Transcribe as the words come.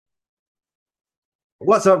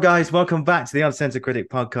What's up, guys? Welcome back to the Uncensored Critic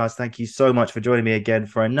podcast. Thank you so much for joining me again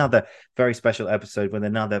for another very special episode with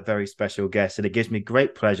another very special guest. And it gives me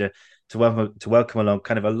great pleasure to welcome along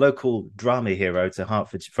kind of a local drama hero to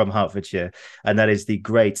Hertford from Hertfordshire, and that is the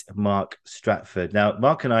great Mark Stratford. Now,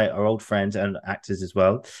 Mark and I are old friends and actors as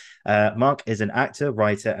well. Mark is an actor,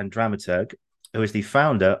 writer, and dramaturg who is the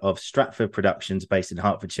founder of Stratford Productions based in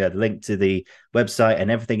Hertfordshire. The link to the website and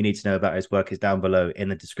everything you need to know about his work is down below in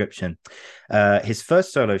the description. His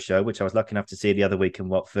first solo show, which I was lucky enough to see the other week in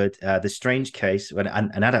Watford, The Strange Case,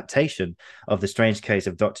 an adaptation of The Strange Case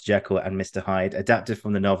of Dr. Jekyll and Mr. Hyde, adapted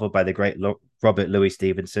from the novel by the great Robert Louis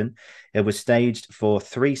Stevenson. It was staged for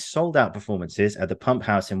 3 sold out performances at the Pump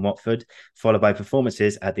House in Watford, followed by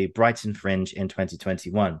performances at the Brighton Fringe in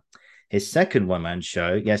 2021. His second one-man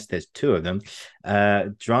show, yes, there's 2 of them,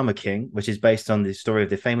 Drama King, which is based on the story of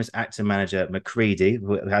the famous actor-manager Macready,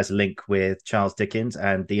 who has a link with Charles Dickens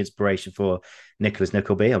and the inspiration for Nicholas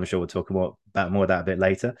Nickleby. I'm sure we'll talk more of that a bit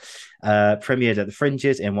later. Premiered at the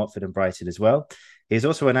Fringes in Watford and Brighton as well. He's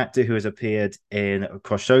also an actor who has appeared in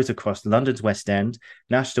shows across London's West End,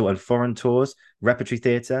 national and foreign tours, repertory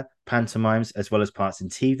theatre, pantomimes, as well as parts in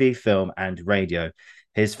TV, film, and radio.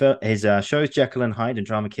 His shows Jekyll and Hyde and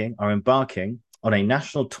Drama King are embarking on a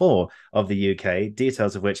national tour of the UK,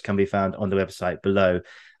 details of which can be found on the website below.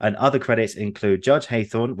 And other credits include Judge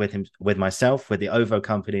Haythorne with myself, with the OVO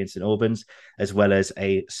Company in St Albans, as well as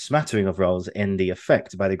a smattering of roles in The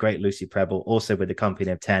Effect by the great Lucy Prebble, also with the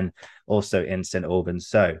Company of 10, also in St Albans.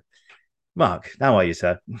 So, Mark, how are you,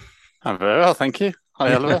 sir? I'm very well, thank you.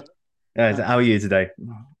 Hi, Oliver. How are you today?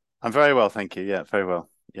 I'm very well, thank you. Yeah, very well.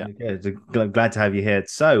 Yeah. Good. Glad to have you here.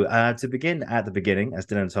 So, to begin at the beginning, as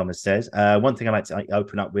Dylan Thomas says, one thing I like to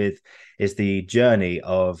open up with is the journey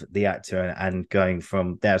of the actor and going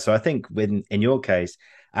from there. So, I think in your case,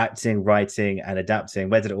 acting, writing, and adapting,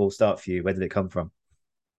 where did it all start for you? Where did it come from?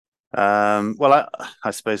 Well,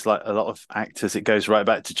 I suppose like a lot of actors, it goes right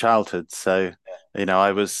back to childhood. So,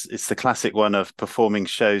 it's the classic one of performing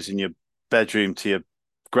shows in your bedroom to your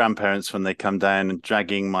grandparents when they come down and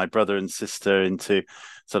dragging my brother and sister into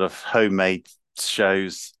sort of homemade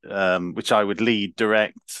shows, which I would lead,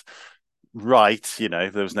 direct, write. There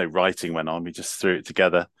was no writing went on. We just threw it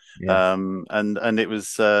together. Yeah. And it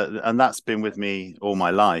was and that's been with me all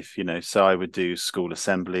my life. So I would do school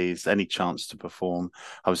assemblies, any chance to perform.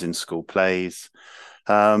 I was in school plays.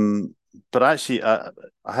 But actually, I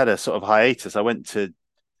had a sort of hiatus. I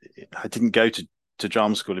didn't go to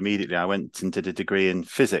drama school immediately. I went and did a degree in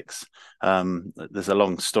physics. There's a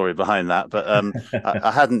long story behind that, but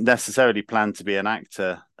I hadn't necessarily planned to be an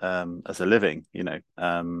actor as a living.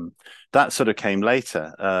 That sort of came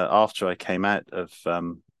later, after I came out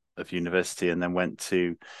of university, and then went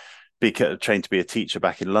to be trained to be a teacher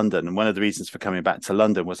back in London. And one of the reasons for coming back to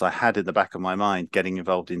London was I had in the back of my mind getting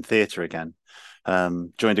involved in theatre again.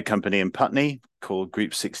 Joined a company in Putney called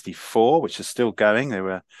Group 64, which is still going.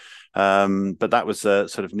 But that was the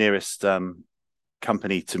sort of nearest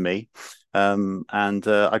company to me. And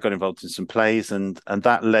I got involved in some plays, and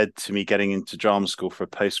that led to me getting into drama school for a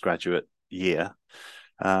postgraduate year.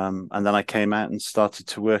 And then I came out and started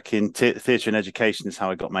to work in theatre and education is how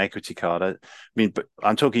I got my equity card. I mean, but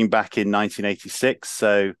I'm talking back in 1986.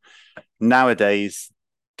 So nowadays,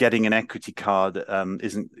 getting an equity card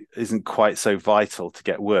isn't quite so vital to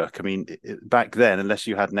get work. I mean, back then, unless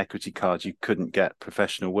you had an equity card, you couldn't get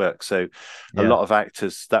professional work. So a Yeah. lot of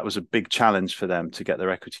actors, that was a big challenge for them to get their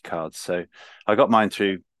equity cards. So I got mine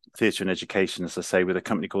through theatre and education, as I say, with a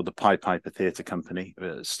company called the Pied Piper Theatre Company,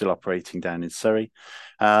 still operating down in Surrey.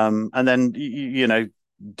 And then,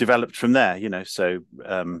 developed from there, so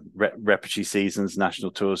repertory seasons,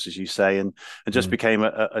 national tours, as you say, and just Mm. became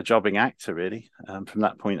a jobbing actor, really, from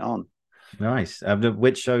that point on. Nice.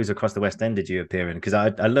 Which shows across the West End did you appear in? Because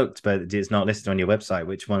I looked, but it's not listed on your website.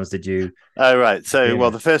 Which ones did you Oh, right. So, appear well,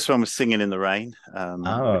 in? the first one was Singing in the Rain,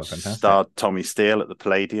 Oh, which fantastic. starred Tommy Steele at the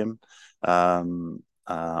Palladium.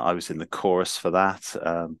 I was in the chorus for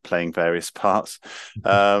that, playing various parts.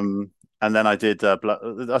 And then I did,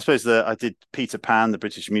 I did Peter Pan, the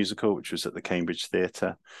British musical, which was at the Cambridge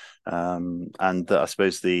Theatre. And I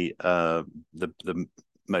suppose the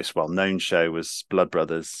most well-known show was Blood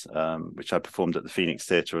Brothers, which I performed at the Phoenix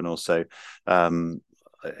Theatre, and also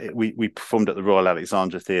we performed at the Royal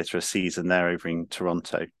Alexandra Theatre a season there over in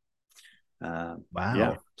Toronto. Yeah,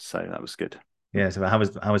 Wow. so that was good. Yeah. So how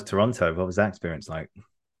was Toronto? What was that experience like?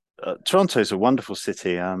 Toronto is a wonderful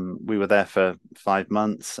city. We were there for 5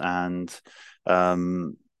 months, and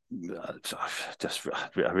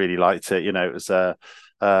I really liked it. You know, it was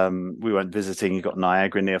we went visiting. You got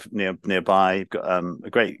Niagara nearby. You've got a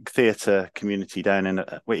great theatre community down in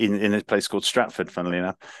a place called Stratford, funnily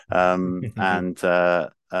enough. And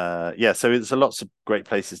yeah, so there's lots of great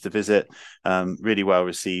places to visit. Really well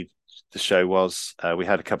received. The show was. We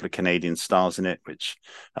had a couple of Canadian stars in it,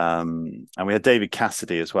 and we had David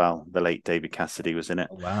Cassidy as well. The late David Cassidy was in it,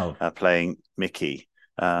 Wow. playing Mickey.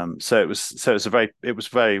 So it was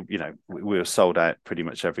very, you know, we were sold out pretty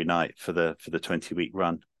much every night for the 20-week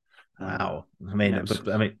run. Wow. I You mean, know, but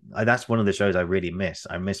I mean, that's one of the shows I really miss.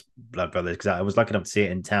 I miss Blood Brothers because I was lucky enough to see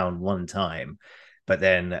it in town one time, but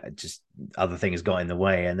then just other things got in the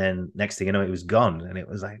way. And then next thing you know, it was gone. And it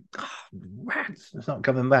was like, oh, it's not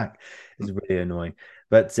coming back. It's really annoying.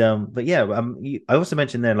 But yeah, I also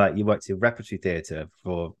mentioned there, like you worked in repertory theatre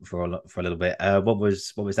for a little bit. What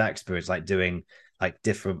was that experience like doing like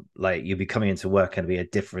different, like you'd be coming into work and it'd be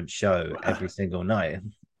a different show every single night?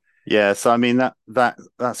 yeah, so I mean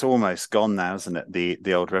that's almost gone now, isn't it?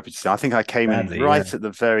 The old reputation. I think I came in Sadly, yeah. right at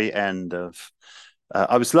the very end of.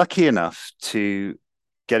 I was lucky enough to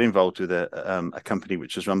get involved with a company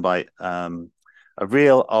which was run by a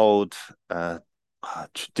real old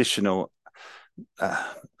traditional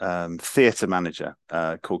theatre manager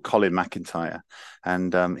called Colin McIntyre,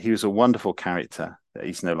 and he was a wonderful character.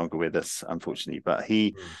 He's no longer with us, unfortunately, but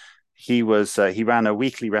Mm. he ran a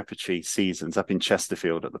weekly repertory seasons up in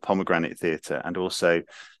Chesterfield at the Pomegranate Theatre, and also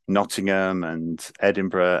Nottingham and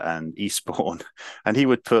Edinburgh and Eastbourne. And he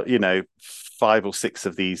would put, you know, 5 or 6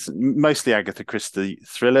 of these, mostly Agatha Christie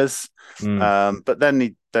thrillers. Mm. But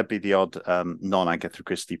then there'd be the odd non-Agatha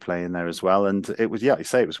Christie play in there as well. And it was, yeah, you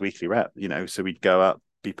say it was weekly rep, you know, so we'd go up,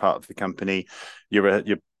 be part of the company. You're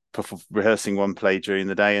rehearsing one play during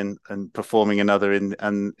the day and performing another in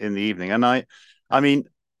the evening. And I mean,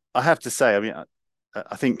 I have to say, I mean,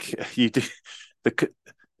 I think you do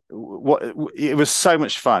what it was so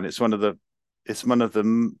much fun. It's one of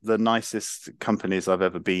the nicest companies I've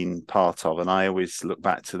ever been part of, and I always look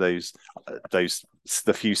back to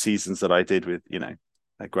the few seasons that I did with, you know,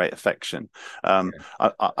 a great affection. Yeah.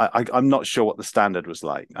 I'm not sure what the standard was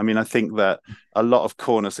like. I mean, I think that a lot of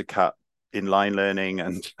corners are cut in line learning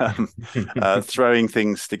and throwing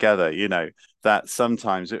things together, you know, that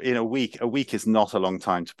sometimes in a week is not a long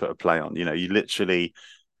time to put a play on. You know, you literally,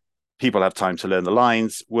 people have time to learn the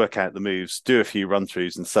lines, work out the moves, do a few run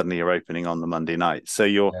throughs, and suddenly you're opening on the Monday night. So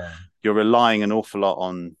Yeah. you're relying an awful lot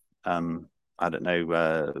on I don't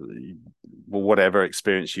know, whatever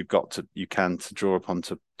experience you can to draw upon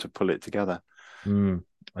to pull it together. Mm.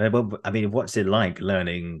 Well, I mean, what's it like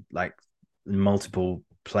learning like multiple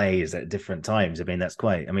plays at different times? I mean, that's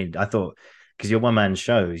quite. I mean, I thought because your one man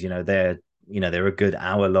shows, they're a good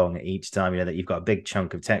hour long each time. You know that you've got a big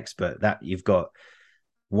chunk of text, but that you've got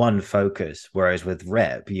one focus. Whereas with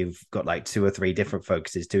rep, you've got like 2 or 3 different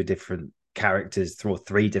focuses, 2 different characters,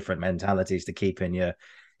 3 different mentalities to keep in your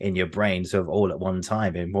brain, sort of all at one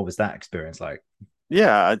time. And what was that experience like?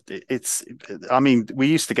 Yeah, I mean, we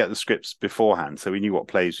used to get the scripts beforehand, so we knew what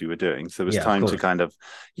plays we were doing. So there was Yeah, of time to course. kind of,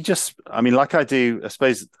 I mean, like I do, I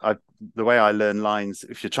suppose the way I learn lines,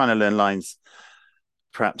 if you're trying to learn lines,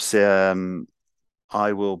 perhaps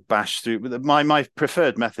I will bash through. My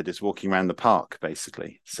preferred method is walking around the park,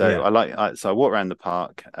 basically. So Yeah. I walk around the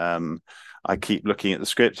park. I keep looking at the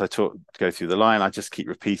scripts. Go through the line. I just keep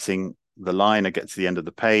repeating the line. I get to the end of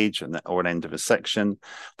the page or an end of a section.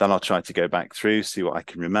 Then I'll try to go back through, see what I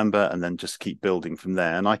can remember, and then just keep building from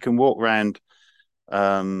there. And I can walk around.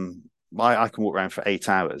 I can walk around for 8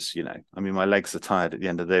 hours. You know, I mean, my legs are tired at the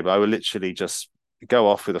end of the day, but I will literally just go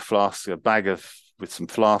off with a flask, a bag with some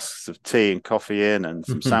flasks of tea and coffee in, and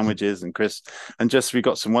some sandwiches and crisps, and just we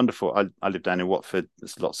got some wonderful. I live down in Watford.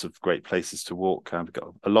 There's lots of great places to walk. We've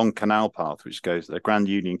got a long canal path which goes the Grand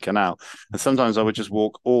Union Canal, and sometimes I would just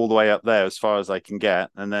walk all the way up there as far as I can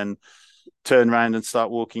get, and then turn around and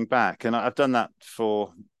start walking back. And I've done that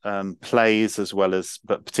for plays as well as,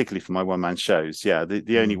 but particularly for my one man shows. Yeah,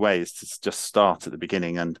 the only Mm. way is to just start at the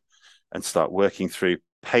beginning and start working through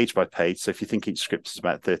page by page. So if you think each script is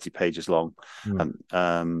about 30 pages long,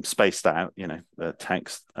 Mm. spaced out, you know,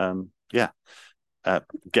 text, yeah,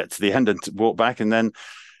 get to the end and walk back, and then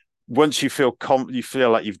once you feel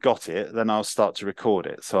like you've got it, then I'll start to record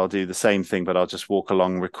it. So I'll do the same thing, but I'll just walk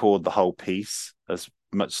along, record the whole piece as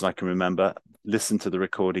much as I can remember, listen to the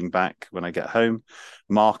recording back when I get home,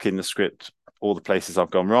 mark in the script all the places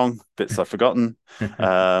I've gone wrong, bits I've forgotten.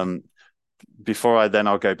 Before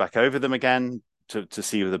I'll go back over them again to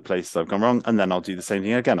see the places I've gone wrong, and then I'll do the same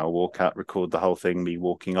thing again. I'll walk out, record the whole thing, me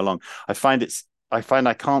walking along. I find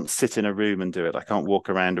I can't sit in a room and do it. I can't walk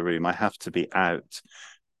around a room. I have to be out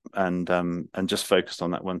and just focused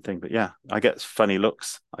on that one thing. But yeah, I get funny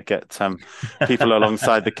looks. I get people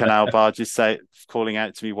alongside the canal barges calling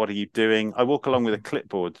out to me, "What are you doing?" I walk along with a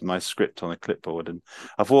clipboard, my script on a clipboard, and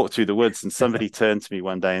I've walked through the woods, and somebody turned to me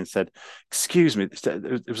one day and said, "Excuse me."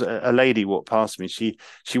 It was a lady walked past me. She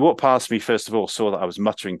walked past me, first of all, saw that I was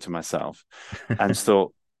muttering to myself, and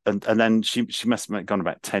thought, and then she must have gone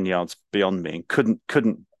about 10 yards beyond me and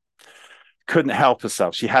couldn't help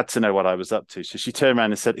herself. She had to know what I was up to. So she turned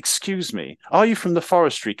around and said, "Excuse me, are you from the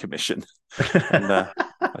Forestry Commission?" And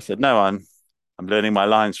I said, "No, I'm learning my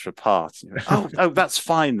lines for a part." Went, oh, that's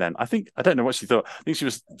fine then. I don't know what she thought. I think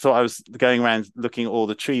thought I was going around looking at all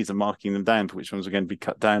the trees and marking them down for which ones were going to be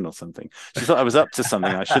cut down or something. She thought I was up to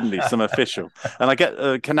something I shouldn't be, some official. And I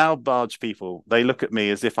get canal barge people, they look at me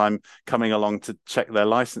as if I'm coming along to check their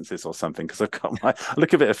licenses or something, because I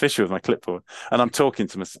look a bit official with my clipboard and I'm talking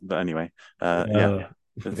to myself. But anyway, yeah.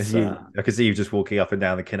 I can see you just walking up and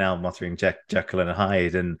down the canal muttering Jekyll and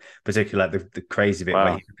Hyde, and particularly like the crazy bit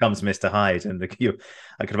where he becomes Mr. Hyde, and I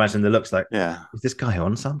can imagine the looks like, yeah, is this guy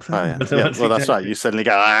on something? Oh, yeah. Well, that's right. You suddenly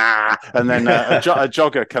go, ah, and then a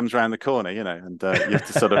jogger comes around the corner, and you have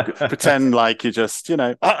to sort of pretend like you just,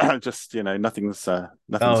 nothing's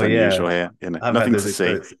unusual here, nothing to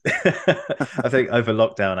see. I think over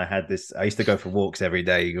lockdown, I used to go for walks every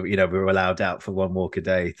day. We were allowed out for one walk a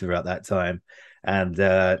day throughout that time. And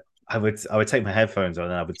I would take my headphones on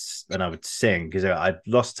and I would sing, because I'd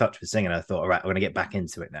lost touch with singing. I thought, all right, I'm going to get back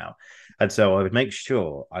into it now. And so I would make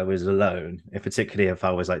sure I was alone, particularly if I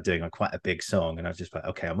was like doing quite a big song, and I was just like,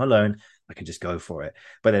 okay, I'm alone, I can just go for it.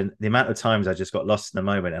 But then the amount of times I just got lost in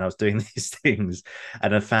the moment, and I was doing these things,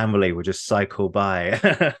 and a family would just cycle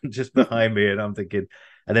by just behind me, and I'm thinking,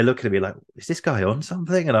 and they're looking at me like, is this guy on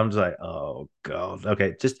something? And I'm just like, oh God,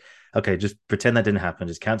 okay, just pretend that didn't happen.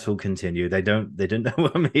 Just cancel, continue. They don't know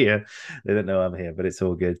I'm here. They don't know I'm here, but it's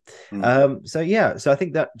all good. So I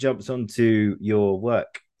think that jumps onto your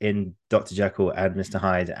work in Dr. Jekyll and Mr.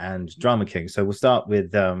 Hyde and Drama King. So we'll start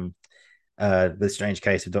with the strange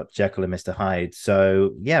case of Dr. Jekyll and Mr. Hyde.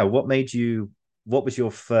 So yeah, what was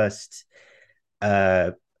your first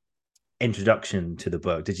introduction to the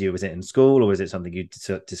book? Was it in school, or was it something you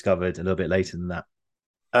discovered a little bit later than that?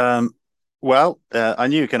 Well, I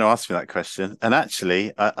knew you were going to ask me that question, and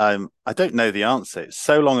actually, I don't know the answer. It's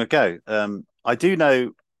so long ago. I do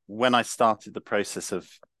know when I started the process of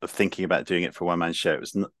thinking about doing it for a one-man show. It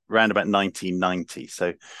was around about 1990.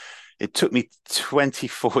 So it took me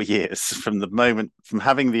 24 years from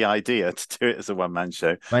having the idea to do it as a one-man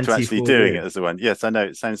show to actually doing it as a one. Yes, I know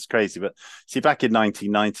it sounds crazy, but see, back in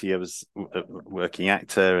 1990, I was a working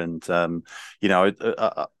actor, and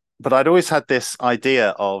but I'd always had this idea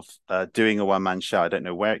of doing a one-man show. I don't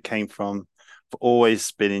know where it came from. I've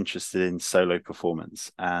always been interested in solo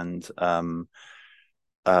performance, and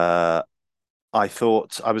I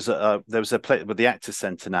thought there was a play with the Actors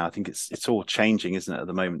Centre now. I think it's all changing, isn't it, at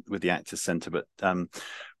the moment with the Actors Centre? But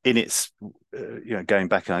in its going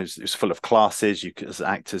back, it was full of classes. You could, as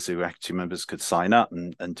actors who were acting members, could sign up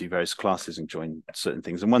and do various classes and join certain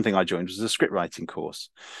things. And one thing I joined was a script writing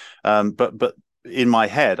course. But in my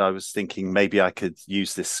head, I was thinking maybe I could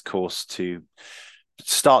use this course to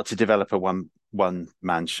start to develop a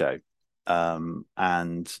one-man show.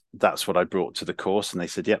 And that's what I brought to the course, and they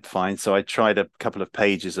said, yep, fine. So I tried a couple of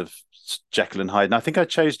pages of Jekyll and Hyde, and I think I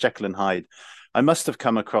chose Jekyll and Hyde. I must have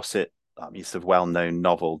come across it. It's a well-known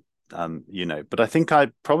novel, but I think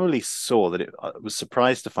I probably saw that I was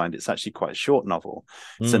surprised to find it's actually quite a short novel.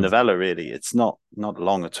 It's a novella, really. It's not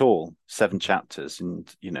long at all, 7 chapters, and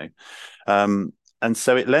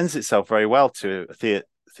so it lends itself very well to a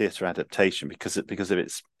theatre adaptation because of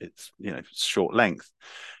its short length.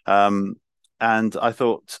 And I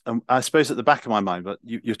thought, I suppose at the back of my mind, but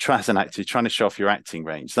you're as an actor, you're trying to show off your acting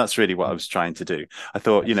range. That's really what I was trying to do. I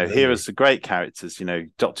thought, here are some great characters,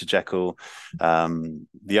 Dr. Jekyll,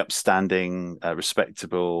 the upstanding,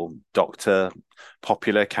 respectable doctor,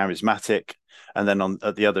 popular, charismatic. And then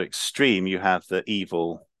at the other extreme, you have the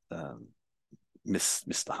evil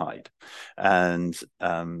Mr. Hyde. And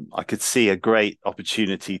I could see a great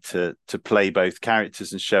opportunity to play both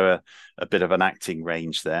characters and show a bit of an acting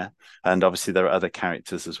range there. And obviously there are other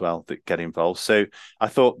characters as well that get involved. So I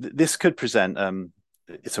thought this could present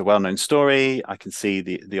it's a well-known story. I can see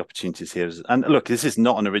the opportunities here. And look, this is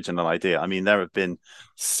not an original idea. I mean, there have been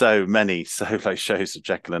so many solo shows of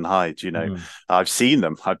Jekyll and Hyde, I've seen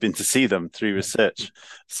them. I've been to see them through research.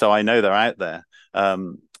 So I know they're out there.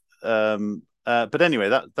 But anyway,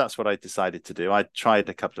 that's what I decided to do. I tried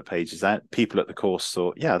a couple of pages out. People at the course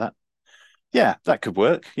thought, that could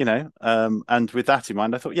work, and with that in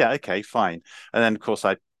mind, I thought, yeah, okay, fine. And then, of course,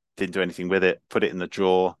 I didn't do anything with it, put it in the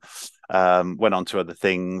drawer, went on to other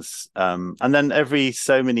things. And then every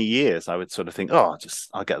so many years, I would sort of think, oh,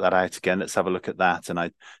 I'll get that out again. Let's have a look at that. And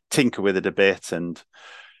I tinker with it a bit and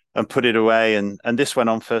put it away. And this went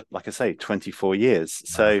on for, like I say, 24 years.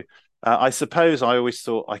 Wow. So I suppose I always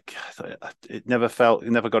thought it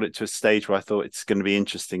never got it to a stage where I thought it's going to be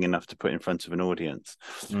interesting enough to put in front of an audience.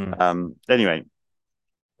 Anyway,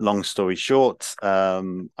 long story short,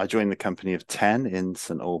 I joined the company of 10 in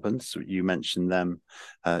St Albans. You mentioned them.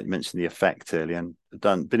 You mentioned the Effect earlier, and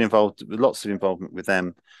been involved with lots of involvement with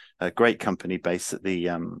them. A great company based at the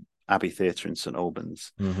Abbey Theatre in St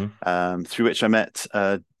Albans, through which I met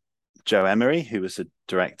Joe Emery, who was a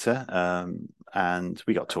director, and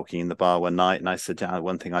we got talking in the bar one night. And I said,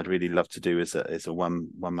 one thing I'd really love to do is a one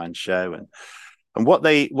man show. And what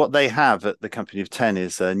they have at the company of 10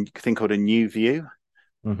 is a thing called a New View.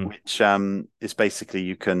 Which is basically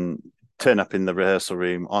you can turn up in the rehearsal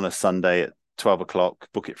room on a Sunday at 12 o'clock,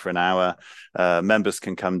 book it for an hour. Members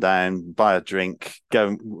can come down, buy a drink,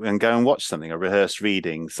 go and watch something, a rehearsed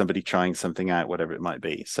reading, somebody trying something out, whatever it might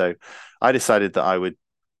be. So I decided that I would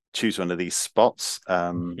choose one of these spots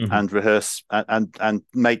and rehearse and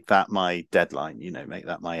make that my deadline, make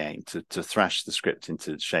that my aim to thrash the script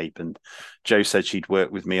into shape. And Joe said she'd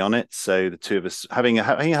work with me on it, so the two of us having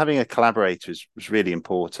a collaborator was really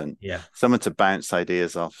important. Someone to bounce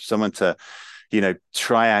ideas off, someone to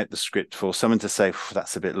try out the script for, someone to say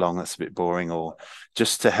that's a bit long, that's a bit boring, or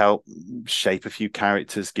just to help shape a few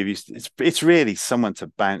characters, give you it's really someone to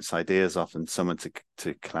bounce ideas off and someone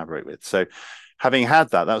to collaborate with. So having had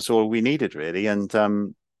that was all we needed, really. And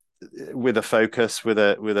with a focus, with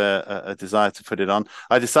a desire to put it on,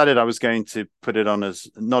 I decided I was going to put it on as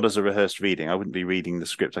not as a rehearsed reading. I wouldn't be reading the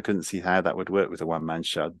script. I couldn't see how that would work with a one-man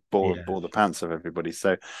show. I'd bore the pants off everybody.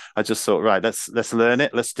 So I just thought, right, let's learn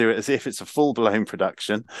it. Let's do it as if it's a full-blown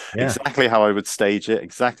production. Exactly how I would stage it,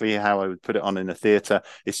 exactly how I would put it on in a theatre.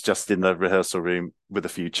 It's just in the rehearsal room with a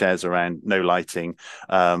few chairs around, no lighting.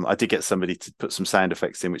 I did get somebody to put some sound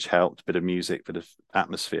effects in, which helped, bit of music, bit of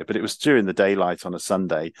atmosphere, but it was during the daylight on a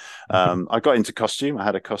Sunday. I got into costume. I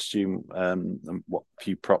had a costume and what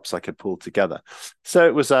few props I could pull together. So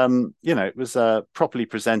it was, it was a properly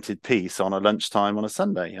presented piece on a lunchtime on a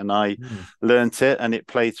Sunday, and I learnt it, and it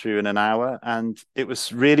played through in an hour, and it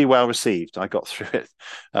was really well received. I got through it.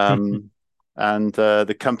 And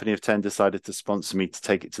the company of 10 decided to sponsor me to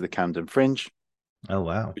take it to the Camden Fringe. Oh,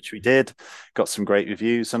 wow. Which we did, got some great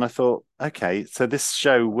reviews. And I thought, okay, so this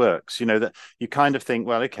show works, that you kind of think,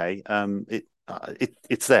 well, okay,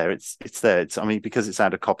 it's there. It's there. I mean, because it's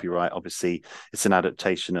out of copyright, obviously it's an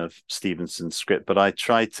adaptation of Stevenson's script, but I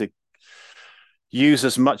tried to use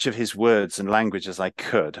as much of his words and language as I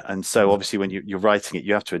could. And so obviously when you're writing it,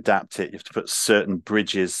 you have to adapt it. You have to put certain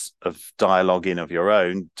bridges of dialogue in of your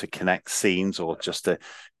own to connect scenes, or just to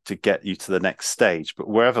get you to the next stage. But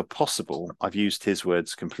wherever possible, I've used his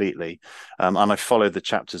words completely, and I followed the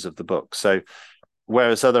chapters of the book. So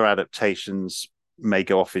whereas other adaptations may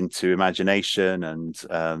go off into imagination and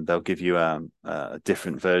they'll give you a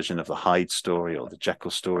different version of the Hyde story or the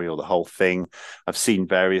Jekyll story or the whole thing, I've seen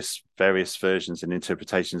various versions and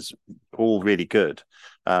interpretations, all really good.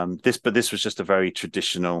 This was just a very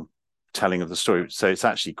traditional telling of the story, so it's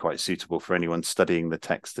actually quite suitable for anyone studying the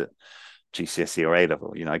text at GCSE or A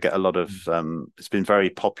level. I get a lot of it's been very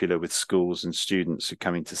popular with schools and students who are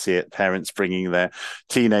coming to see it, parents bringing their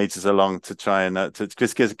teenagers along to try and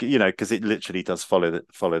because it literally does follow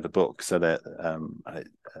the book, so that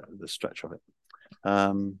the stretch of it.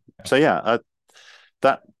 So yeah,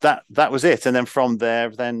 that was it. And then from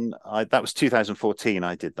there, that was 2014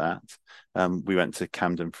 I did that. We went to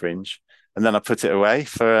Camden Fringe, and then I put it away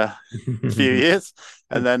for a few years,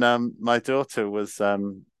 and then my daughter was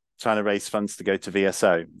trying to raise funds to go to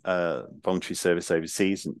VSO, voluntary service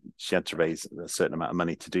overseas, and she had to raise a certain amount of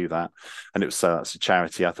money to do that. And it was that's a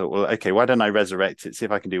charity. I thought, well, okay, why don't I resurrect it, see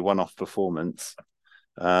if I can do one-off performance,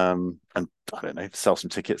 and I don't know, sell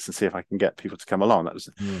some tickets and see if I can get people to come along. That was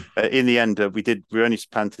in the end, we only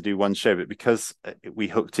planned to do one show, but because we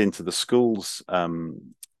hooked into the schools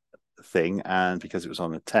thing, and because it was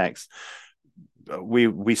on the text,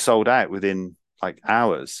 we sold out within like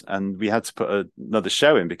hours, and we had to put another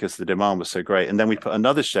show in because the demand was so great. And then we put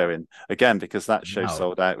another show in again because that show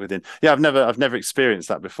sold out within. I've never experienced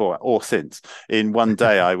that before or since. In one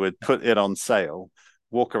day, I would put it on sale,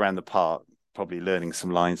 walk around the park, probably learning some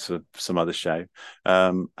lines for some other show,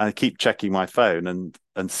 and keep checking my phone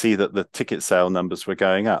and see that the ticket sale numbers were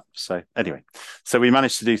going up. So anyway, we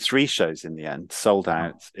managed to do 3 shows in the end, sold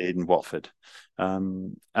out in Watford.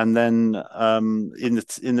 And then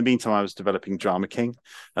in the meantime, I was developing Drama King,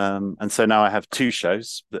 and so now I have two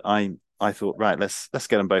shows that I thought, right, let's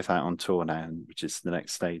get them both out on tour now, which is the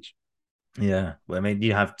next stage. Yeah, well, I mean,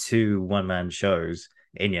 you have two one-man shows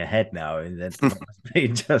in your head now, and that must be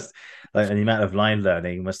just like the amount of line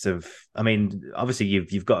learning must have. I mean, obviously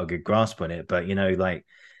you've got a good grasp on it, but like,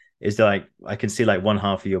 is there like I can see like one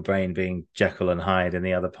half of your brain being Jekyll and Hyde, and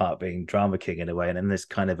the other part being Drama King in a way, and then there's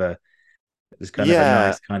kind of a Yeah,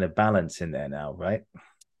 nice kind of balance in there now, right?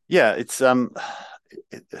 yeah, it's the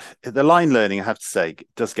line learning, I have to say,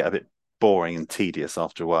 does get a bit boring and tedious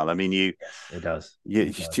after a while. I mean, Yes, it does. you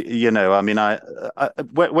It does. I mean,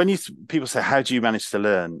 when you people say, how do you manage to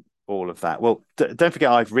learn all of that? Well, don't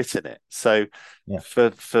forget, I've written it. So Yeah,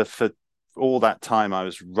 for all that time I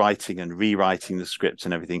was writing and rewriting the script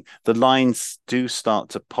and everything, the lines do start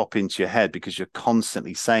to pop into your head because you're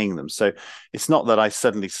constantly saying them. So it's not that I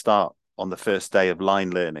suddenly start on the first day of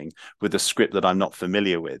line learning with a script that I'm not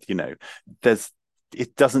familiar with. There's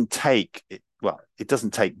it doesn't take it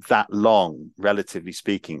doesn't take that long, relatively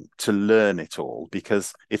speaking, to learn it all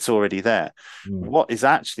because it's already there. mm, What is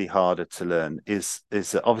actually harder to learn is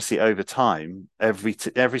that obviously over time,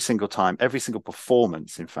 every single time, every single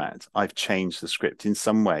performance, in fact, I've changed the script in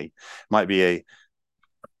some way. Might be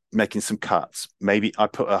making some cuts. Maybe I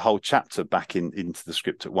put a whole chapter back into the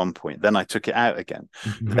script at one point. Then I took it out again.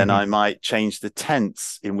 Then I might change the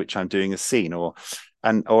tense in which I'm doing a scene, or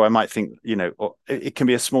I might think, or it can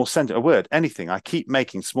be a small sentence, a word, anything. I keep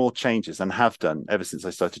making small changes and have done ever since I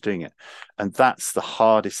started doing it. And that's the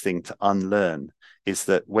hardest thing to unlearn, is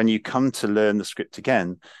that when you come to learn the script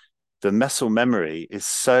again, the muscle memory is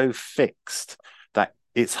so fixed that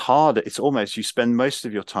it's harder. It's almost, you spend most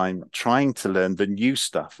of your time trying to learn the new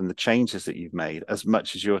stuff and the changes that you've made as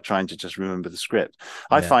much as you're trying to just remember the script.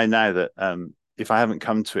 I yeah, find now that if I haven't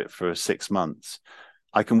come to it for 6 months,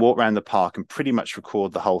 I can walk around the park and pretty much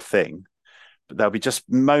record the whole thing, but there'll be just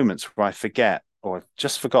moments where I forget or I've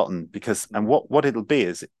just forgotten and what it'll be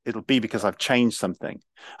is it'll be because I've changed something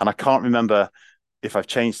and I can't remember if I've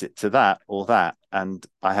changed it to that or that, and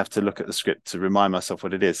I have to look at the script to remind myself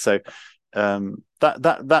what it is. So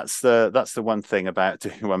that's the one thing about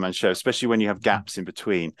doing a one-man show, especially when you have gaps in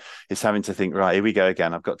between, is having to think, right, here we go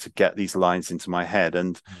again. I've got to get these lines into my head,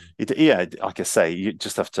 and like I say, you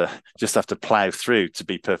just have to plow through, to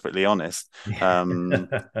be perfectly honest.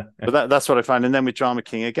 But that's what I find. And then with Drama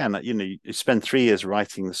King again, you spend 3 years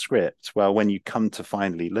writing the script. Well, when you come to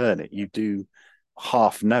finally learn it, you do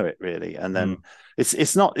half know it really, and then Mm,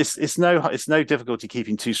 it's no difficulty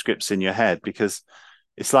keeping two scripts in your head, because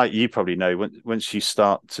it's like, you probably know, once you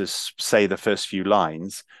start to say the first few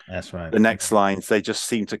lines, that's right. the next lines, they just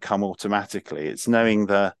seem to come automatically. It's knowing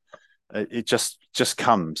it just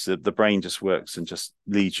comes, the brain just works and just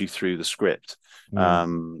leads you through the script.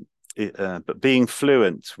 Mm, But being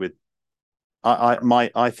fluent with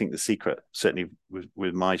I think the secret, certainly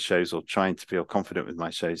with my shows, or trying to feel confident with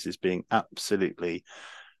my shows, is being absolutely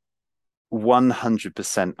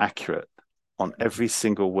 100% accurate on every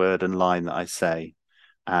single word and line that I say,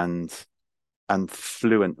 and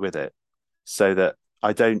fluent with it, so that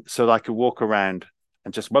I could walk around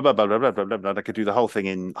and just blah blah blah blah blah blah blah. I could do the whole thing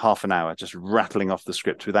in half an hour, just rattling off the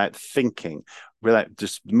script without thinking, without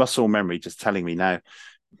just muscle memory, just telling me now.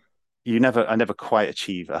 I never quite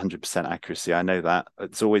achieve 100% accuracy. I know that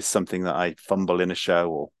it's always something that I fumble in a show,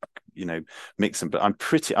 or mix them. But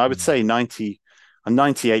I would say I'm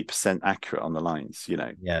 98% accurate on the lines.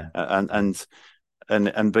 yeah.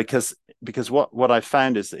 And because what I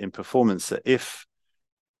found is that in performance, that if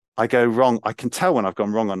I go wrong, I can tell when I've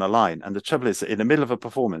gone wrong on a line. And the trouble is that in the middle of a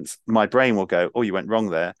performance, my brain will go, "Oh, you went wrong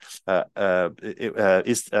there. Have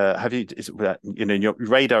you? Your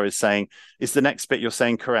radar is saying, is the next bit you're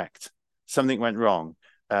saying correct? Something went wrong."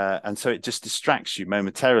 And so it just distracts you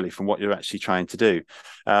momentarily from what you're actually trying to do.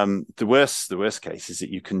 The worst case is that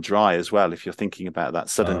you can dry as well. If you're thinking about that, Oh,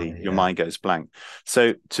 suddenly your yeah. mind goes blank.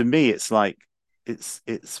 So to me, it's like,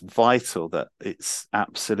 it's vital that it's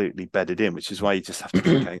absolutely bedded in, which is why you just have to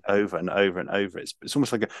keep going over and over and over. It's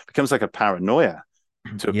almost like becomes like a paranoia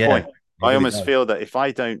to a Yeah, point. it I really almost does. feel that if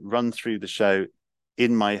I don't run through the show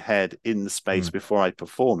in my head, in the space, Mm, before I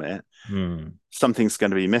perform it, mm, something's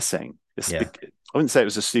going to be missing. I yeah. wouldn't say it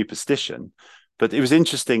was a superstition, but it was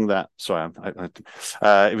interesting that. Sorry,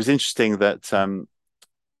 it was interesting that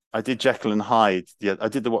I did Jekyll and Hyde. Yeah, I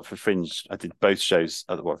did the Watford Fringe. I did both shows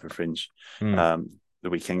at the Watford Fringe, Mm, um, the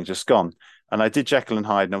weekend just gone, and I did Jekyll and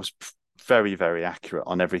Hyde, and I was very, very accurate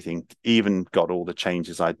on everything. Even got all the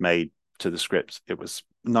changes I'd made to the script. It was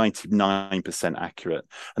 99% accurate,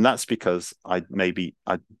 and that's because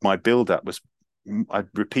my build up was I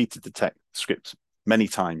repeated the text script many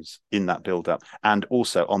times in that build up, and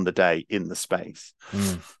also on the day in the space.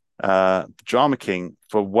 Drama King,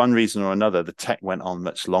 for one reason or another, the tech went on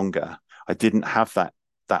much longer. I didn't have that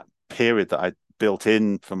period that I built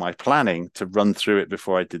in for my planning to run through it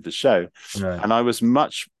before I did the show, and I was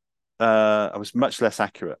much less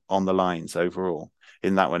accurate on the lines overall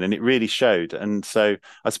in that one, and it really showed. And so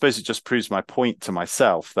I suppose it just proves my point to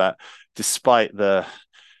myself that despite that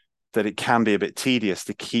it can be a bit tedious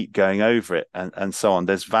to keep going over it and so on,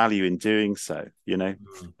 there's value in doing so, you know.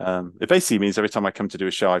 It basically means every time I come to do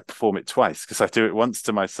a show, I perform it twice, because I do it once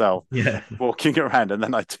to myself, walking around, and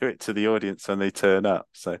then I do it to the audience when they turn up.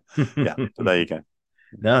 So yeah, so there you go.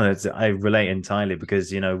 No, I relate entirely,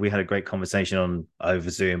 because, you know, we had a great conversation on over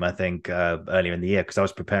Zoom, I think, earlier in the year, because I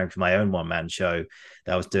was preparing for my own one-man show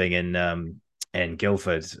that I was doing in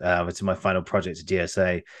Guildford. It's my final project at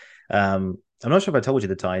GSA. I'm not sure if I told you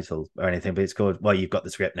the title or anything, but it's called, well, you've got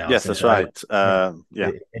the script now. Yes, that's right.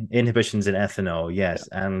 Inhibitions in Ethanol, yes.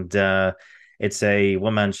 Yeah. And it's a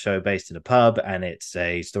one-man show based in a pub, and it's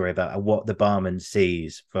a story about what the barman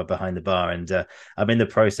sees from behind the bar. And I'm in the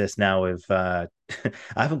process now of, I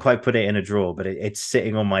haven't quite put it in a drawer, but it's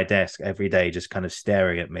sitting on my desk every day, just kind of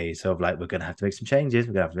staring at me. So I'm like, we're going to have to make some changes.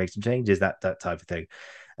 We're going to have to make some changes, that type of thing.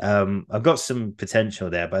 I've got some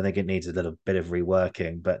potential there, but I think it needs a little bit of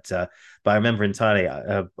reworking. But I remember entirely,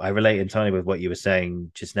 I relate entirely with what you were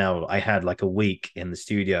saying just now. I had like a week in the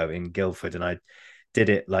studio in Guildford, and I did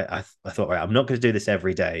it like I thought, right, I'm not going to do this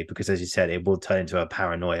every day, because, as you said, it will turn into a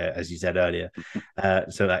paranoia, as you said earlier.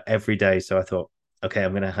 So like every day. So I thought, okay,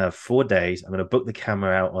 I'm going to have 4 days. I'm going to book the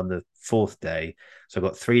camera out on the 4th day. So I've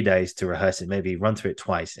got 3 days to rehearse it, maybe run through it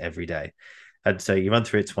twice every day. And so you run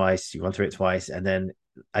through it twice, and then,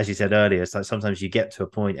 as you said earlier, it's like sometimes you get to a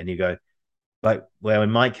point and you go, like, well,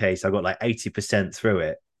 in my case, I got like 80% through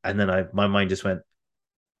it, and then my mind just went,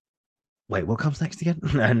 wait, what comes next again?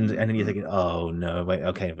 And then you're thinking, oh no, wait,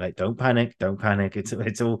 okay, wait, don't panic.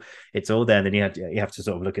 It's all there. And then you have to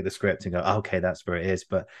sort of look at the script and go, oh, okay, that's where it is.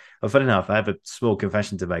 But funny enough, I have a small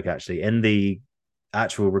confession to make, actually. In the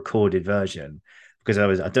actual recorded version, because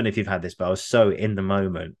I don't know if you've had this, but I was so in the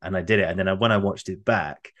moment and I did it, and then when I watched it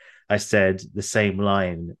back, I said the same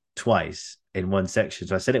line twice in one section.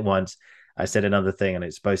 So I said it once, I said another thing, and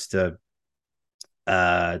it's supposed to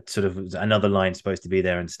sort of another line supposed to be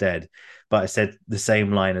there instead, but I said the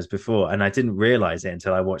same line as before, and I didn't realize it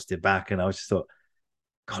until I watched it back, and I was just thought,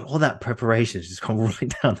 God, all that preparation has just gone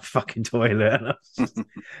right down the fucking toilet. And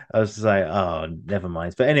I was just like, oh, never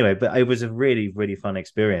mind. But anyway, but it was a really, really fun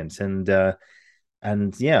experience, and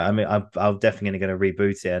yeah, I mean, I'm definitely going to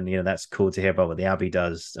reboot it, and you know, that's cool to hear about what the Abbey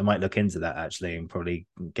does. I might look into that, actually, and probably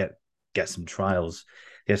get some trials,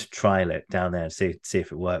 just trial it down there and see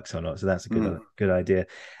if it works or not. So that's a good idea.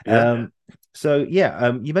 Yeah. So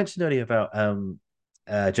yeah, you mentioned earlier about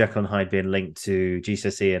Jekyll and Hyde being linked to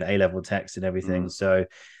GCSE and A-level text and everything. So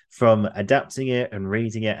from adapting it and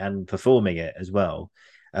reading it and performing it as well,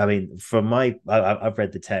 I mean, I've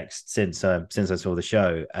read the text since I saw the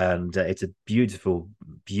show, and it's a beautiful,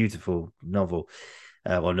 beautiful novel,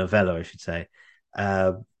 or novella, I should say.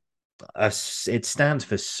 It stands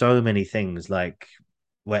for so many things, like,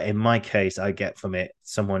 where in my case, I get from it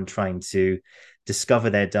someone trying to discover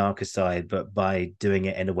their darker side, but by doing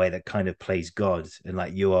it in a way that kind of plays God, and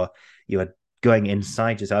like you are going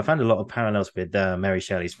inside yourself. I found a lot of parallels with Mary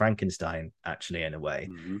Shelley's Frankenstein, actually, in a way,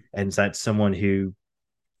 and that's someone who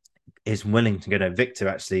is willing to go. No, Victor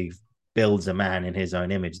actually builds a man in his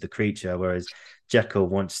own image, the creature, whereas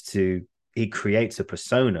Jekyll he creates a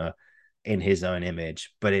persona in his own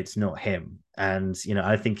image, but it's not him. And you know,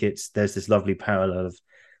 I think there's this lovely parallel of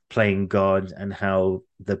playing God, and how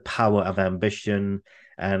the power of ambition,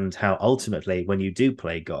 and how ultimately when you do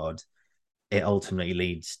play God, it ultimately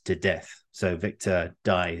leads to death. So Victor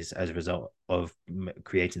dies as a result of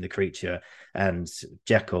creating the creature, and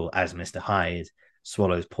Jekyll, as Mr. Hyde,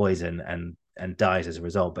 swallows poison and dies as a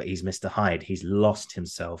result. But he's Mr. Hyde, he's lost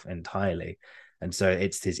himself entirely, and so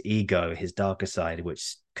it's his ego, his darker side,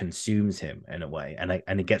 which consumes him in a way,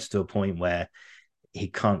 and it gets to a point where he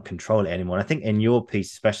can't control it anymore. And I think in your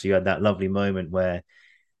piece especially, you had that lovely moment where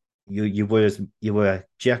you were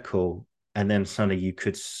Jekyll, and then suddenly you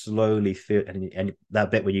could slowly feel, and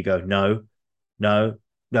that bit when you go, no, no,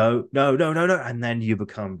 no, no, no, no, no, and then you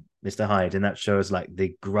become Mr. Hyde, and that shows like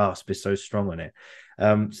the grasp is so strong on it.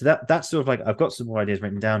 So that's sort of like, I've got some more ideas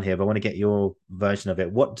written down here, but I want to get your version of it.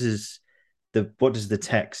 What does the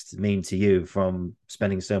text mean to you from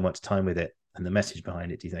spending so much time with it, and the message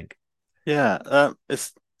behind it, do you think? Yeah,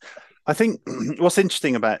 I think what's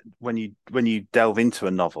interesting about when you delve into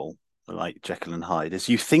a novel like Jekyll and Hyde is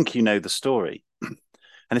you think you know the story.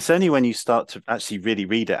 And it's only when you start to actually really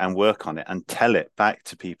read it and work on it and tell it back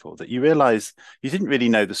to people that you realize you didn't really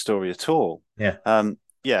know the story at all. Yeah.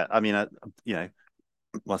 Yeah, I mean,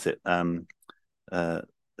 what's it?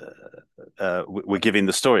 Uh, we're giving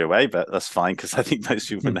the story away, but that's fine because I think most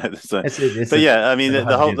people know this. It's But a yeah, I mean, never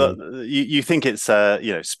the hard to whole do. you think it's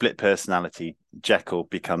split personality. Jekyll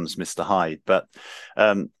becomes Mr. Hyde, but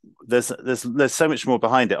um, there's so much more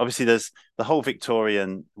behind it. Obviously, there's the whole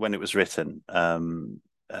Victorian when it was written,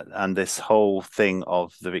 and this whole thing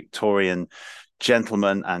of the Victorian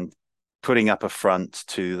gentleman and putting up a front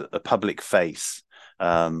to a public face.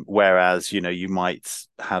 Whereas you might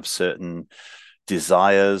have certain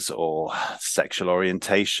desires or sexual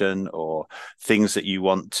orientation or things that you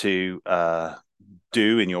want to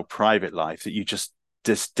do in your private life that you just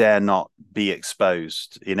dare not be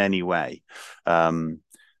exposed in any way.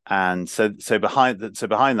 And so behind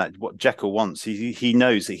that, what Jekyll wants, he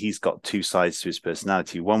knows that he's got two sides to his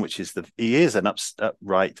personality. One, which is he is an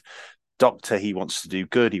upright doctor. He wants to do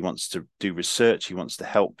good. He wants to do research. He wants to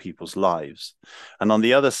help people's lives. And on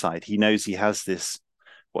the other side, he knows he has this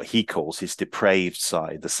what he calls his depraved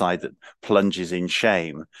side, the side that plunges in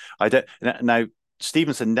shame. I don't now.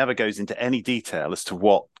 Stevenson never goes into any detail as to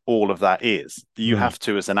what all of that is. You have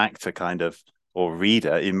to, as an actor, kind of or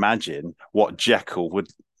reader, imagine what Jekyll would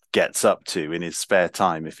gets up to in his spare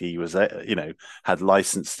time if he was had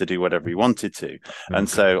license to do whatever he wanted to. And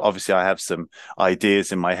so obviously I have some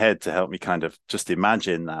ideas in my head to help me kind of just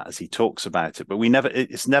imagine that as he talks about it, but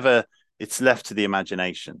it's left to the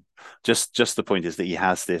imagination. Just the point is that he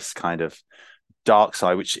has this kind of dark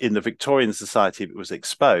side, which in the Victorian society, if it was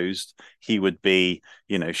exposed, he would be,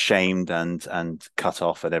 shamed and cut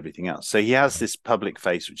off and everything else. So he has this public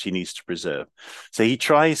face which he needs to preserve. So he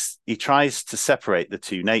tries to separate the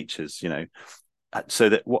two natures, so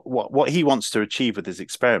that what he wants to achieve with his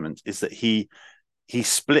experiment is that he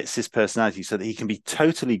splits his personality so that he can be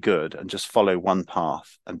totally good and just follow one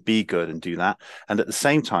path and be good and do that, and at the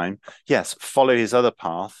same time, yes, follow his other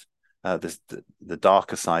path, the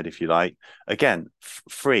darker side, if you like, again,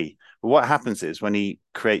 free. But what happens is when he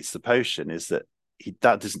creates the potion is that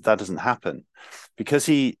that doesn't happen because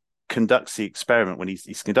he conducts the experiment when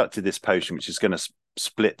he's conducted this potion, which is going to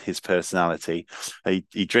split his personality.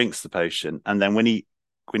 He drinks the potion, and then when he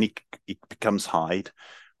becomes Hyde,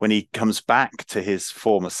 when he comes back to his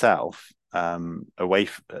former self,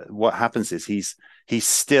 what happens is he's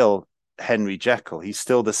still Henry Jekyll. He's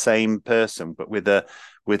still the same person, but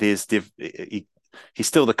he's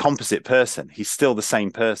still the composite person. He's still the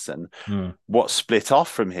same person. What split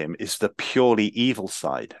off from him is the purely evil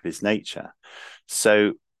side of his nature.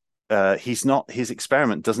 So his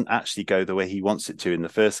experiment doesn't actually go the way he wants it to in the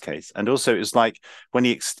first case. And also it was like when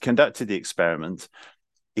he conducted the experiment,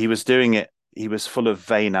 he was doing it, he was full of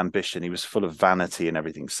vain ambition. He was full of vanity and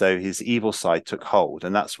everything. So his evil side took hold.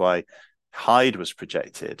 And that's why Hyde was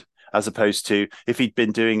projected, as opposed to if he'd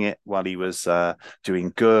been doing it while he was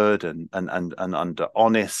doing good and under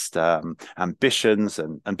honest ambitions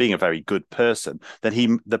and being a very good person,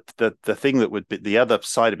 then the thing that would be the other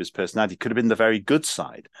side of his personality could have been the very good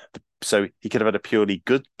side. So he could have had a purely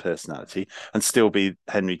good personality and still be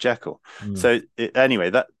Henry Jekyll. So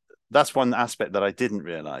anyway, that's one aspect that I didn't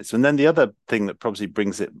realize. And then the other thing that probably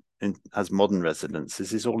brings it in as modern resonance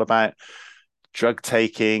is all about drug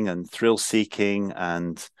taking and thrill seeking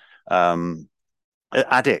and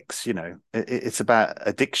addicts. It's about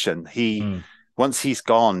addiction. Once he's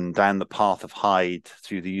gone down the path of Hyde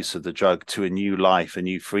through the use of the drug to a new life, a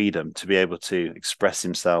new freedom, to be able to express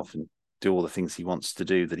himself and do all the things he wants to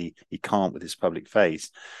do that he can't with his public face,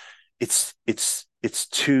 it's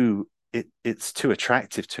too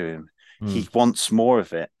attractive to him. He wants more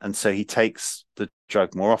of it, and so he takes the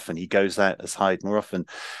drug more often. He goes out as Hyde more often,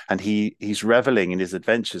 and he's reveling in his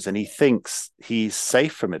adventures, and he thinks he's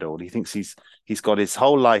safe from it all. He thinks he's got his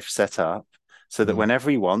whole life set up so that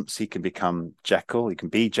whenever he wants, he can become Jekyll. He can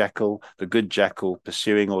be Jekyll, the good Jekyll,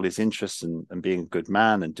 pursuing all his interests and being a good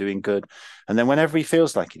man and doing good. And then whenever he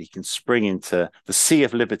feels like it, he can spring into the sea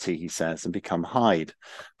of liberty, he says, and become Hyde.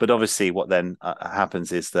 But obviously what then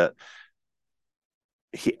happens is that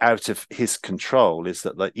out of his control is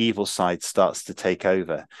that the evil side starts to take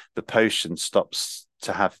over. The potion stops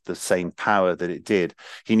to have the same power that it did.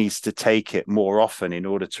 He needs to take it more often in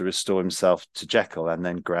order to restore himself to Jekyll, and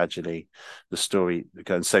then gradually the story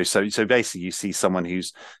goes. So basically, you see someone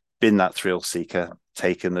who's been that thrill seeker,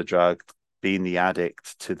 taken the drug, been the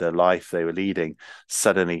addict to the life they were leading,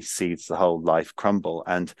 suddenly sees the whole life crumble.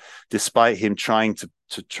 And despite him trying to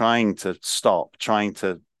stop, trying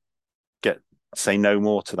to say no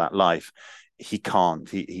more to that life, he can't.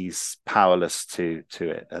 He's powerless to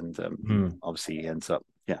it, and obviously he ends up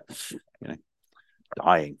yeah, you know,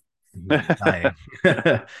 dying. dying.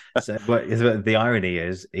 So, but the irony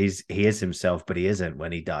is, he is himself, but he isn't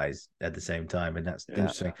when he dies at the same time, and that's Yeah.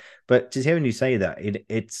 interesting. But just hearing you say that,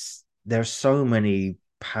 it's there's so many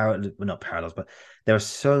parallels, well, not parallels, but there's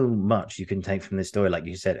so much you can take from this story. Like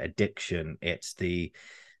you said, addiction. It's the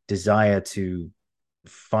desire to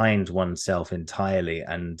find oneself entirely,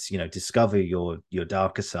 and discover your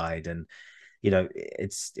darker side. And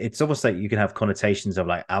it's almost like you can have connotations of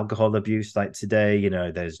like alcohol abuse, like today,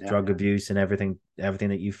 there's Yeah. drug abuse and everything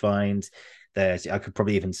that you find. I could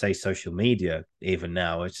probably even say social media even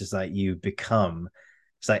now. It's just like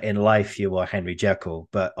it's like in life you are Henry Jekyll,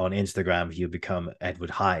 but on Instagram you become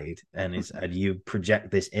Edward Hyde, and you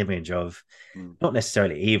project this image of Mm. not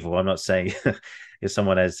necessarily evil. I'm not saying if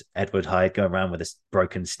someone has Edward Hyde going around with a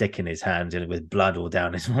broken stick in his hand and with blood all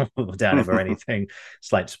down his all down him or anything.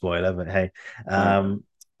 Slight spoiler, but hey.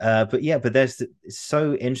 But yeah, but it's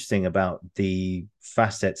so interesting about the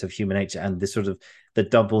facets of human nature and the sort of the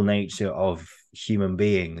double nature of human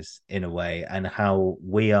beings in a way, and how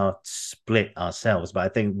we are split ourselves. But I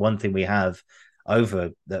think one thing we have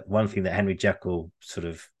over that, one thing that Henry Jekyll sort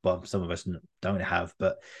of, well, some of us don't have,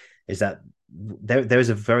 but is that there is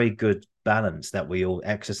a very good balance that we all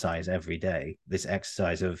exercise every day. This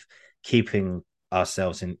exercise of keeping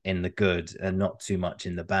ourselves in the good and not too much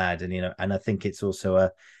in the bad. And I think it's also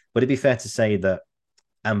would it be fair to say that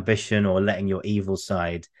ambition or letting your evil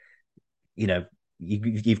side,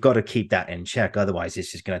 you've got to keep that in check, otherwise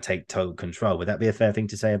it's just going to take total control. Would that be a fair thing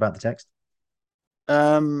to say about the text?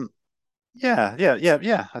 Um, yeah.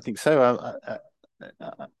 I think so.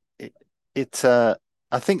 It, it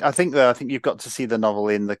I think you've got to see the novel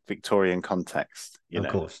in the Victorian context, Of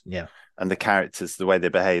course, yeah. and the characters, the way they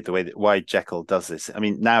behave, the way why Jekyll does this. I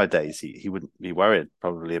mean, nowadays he wouldn't be worried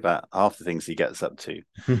probably about half the things he gets up to.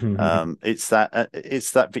 It's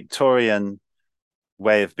that Victorian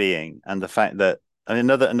way of being, and the fact that,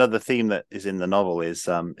 and another theme that is in the novel is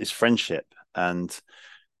friendship, and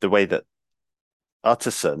the way that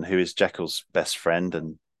Utterson, who is Jekyll's best friend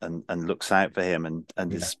and looks out for him and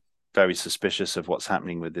Yeah. is very suspicious of what's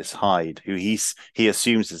happening with this Hyde, who he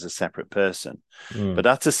assumes is a separate person. But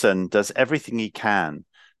Utterson does everything he can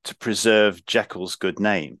to preserve Jekyll's good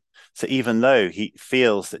name. So even though he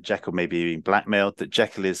feels that Jekyll may be being blackmailed, that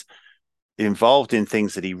Jekyll is involved in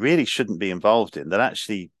things that he really shouldn't be involved in, that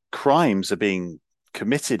actually crimes are being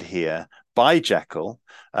committed here by Jekyll,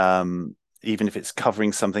 even if it's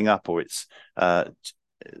covering something up or it's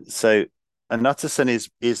so. And Utterson is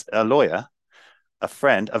a lawyer, a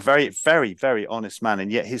friend, a very, very, very honest man,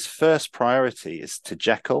 and yet his first priority is to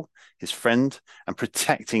Jekyll, his friend, and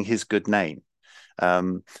protecting his good name.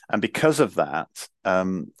 And because of that,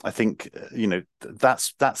 I think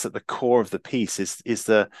that's at the core of the piece. Is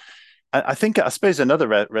the I suppose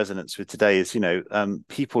another resonance with today is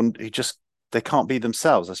people who just they can't be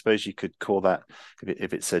themselves. I suppose you could call that,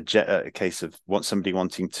 if it's a case of somebody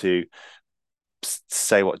wanting to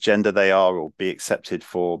say what gender they are or be accepted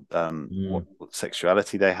for what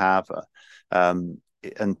sexuality they have, and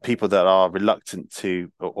people that are reluctant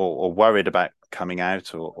to or worried about coming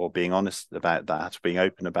out or being honest about that, being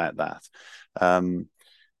open about that.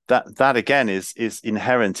 That again is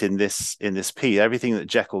inherent in this piece. Everything that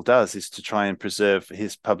Jekyll does is to try and preserve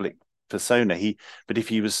his public persona. But if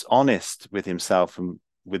he was honest with himself and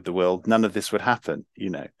with the world, none of this would happen.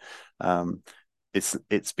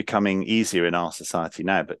 It's becoming easier in our society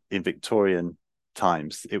now, but in Victorian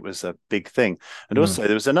times it was a big thing. And also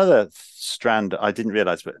there was another strand I didn't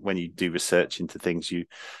realize, but when you do research into things, you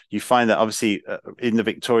find that obviously in the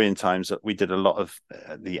Victorian times we did a lot of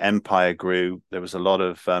the empire grew. There was a lot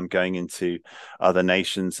of going into other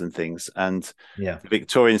nations and things, and the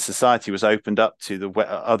Victorian society was opened up to the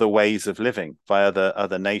other ways of living by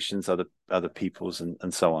other nations, other peoples,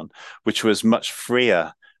 and so on, which was much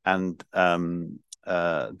freer and than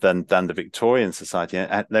the Victorian society.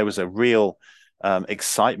 And there was a real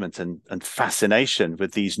excitement and fascination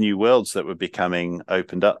with these new worlds that were becoming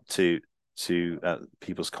opened up to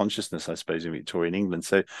people's consciousness, I suppose, in Victorian England.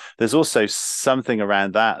 So there's also something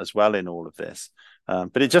around that as well in all of this.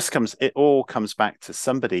 But it all comes back to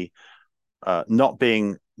somebody not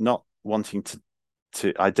wanting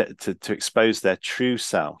to expose their true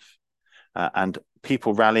self, and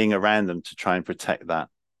people rallying around them to try and protect that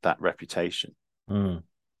reputation.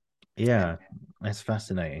 Yeah, that's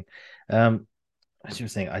fascinating. As you were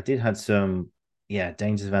saying, I did had some,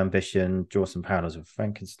 dangers of ambition, draw some parallels with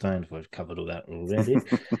Frankenstein. We've covered all that already.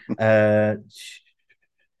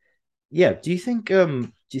 Do you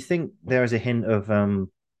think there is a hint of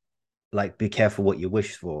like be careful what you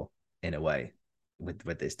wish for in a way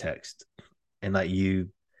with this text? and like you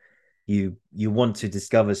want to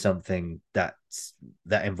discover something that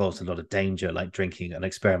involves a lot of danger, like drinking an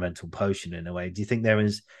experimental potion in a way. Do you think there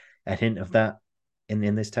is a hint of that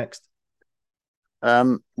in this text?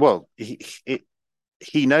 Well,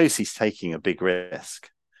 he knows he's taking a big risk.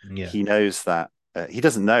 Yeah, He knows that he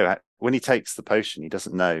doesn't know when he takes the potion. He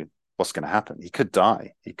doesn't know what's going to happen. He could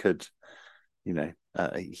die. He could, he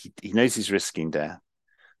knows he's risking death,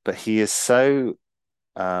 but he's so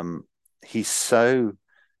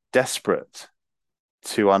desperate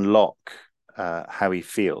to unlock how he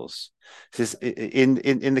feels. This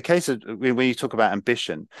in the case of when you talk about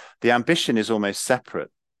ambition, the ambition is almost separate.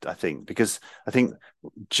 I think because I think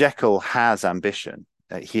Jekyll has ambition.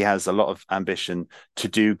 He has a lot of ambition to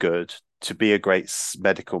do good, to be a great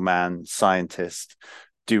medical man, scientist,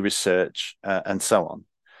 do research, and so on.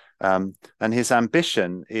 And his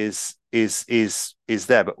ambition is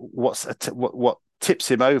there, but what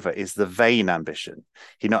tips him over is the vain ambition.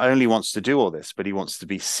 He not only wants to do all this, but he wants to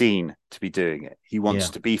be seen to be doing it. He wants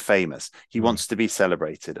to be famous. He wants to be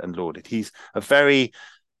celebrated and lauded. He's a very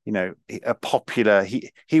a popular.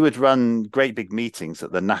 He would run great big meetings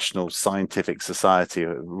at the National Scientific Society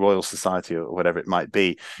or Royal Society or whatever it might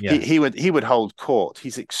be. yeah, He would hold court.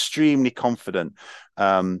 He's extremely confident.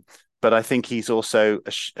 But I think he's also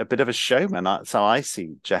a bit of a showman. That's how I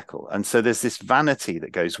see Jekyll. And so there's this vanity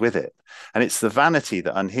that goes with it. And it's the vanity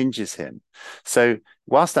that unhinges him. So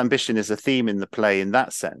whilst ambition is a theme in the play in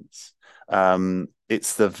that sense,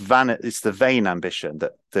 it's the vain ambition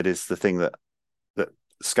that is the thing that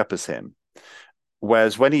scuppers him.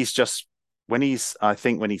 Whereas when he's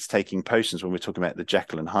taking potions, when we're talking about the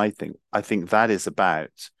Jekyll and Hyde thing, I think that is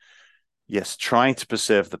about, yes, trying to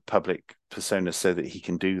preserve the public persona so that he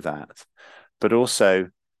can do that, but also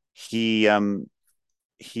he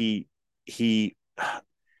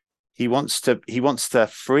wants to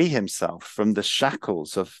free himself from the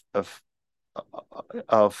shackles of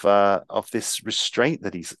this constraint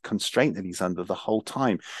that he's under the whole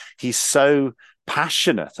time. He's so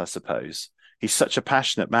passionate, I suppose. He's such a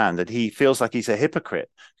passionate man that he feels like he's a hypocrite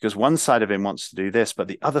because one side of him wants to do this, but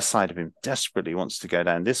the other side of him desperately wants to go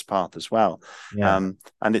down this path as well. yeah.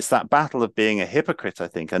 And it's that battle of being a hypocrite, I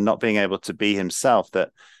think, and not being able to be himself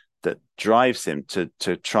that drives him to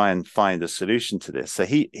try and find a solution to this. So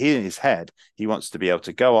he in his head, he wants to be able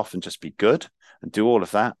to go off and just be good and do all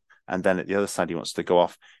of that. And then at the other side, he wants to go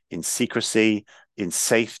off in secrecy, in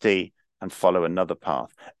safety, and follow another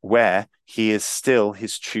path where he is still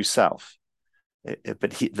his true self.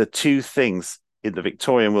 But the two things in the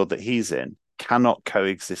Victorian world that he's in cannot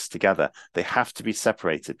coexist together. They have to be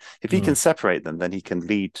separated. If he can separate them, then he can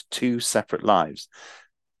lead two separate lives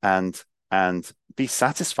and be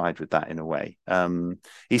satisfied with that in a way.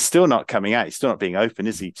 He's still not coming out. He's still not being open,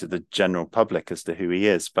 is he, to the general public as to who he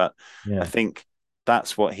is? But I think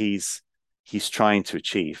that's what he's trying to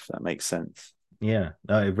achieve. That makes sense. Yeah,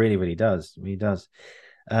 no, it really, really does. It really does.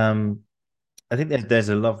 I think there's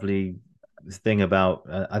a lovely thing about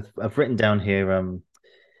I've written down here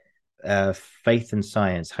faith and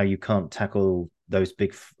science, how you can't tackle those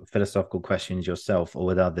big philosophical questions yourself or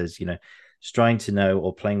with others. Trying to know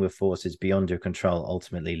or playing with forces beyond your control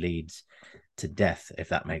ultimately leads to death, if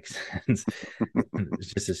that makes sense.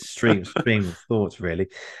 It's just a stream of thoughts, really.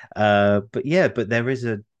 But there is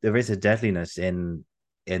a deadliness in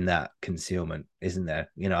that concealment, isn't there?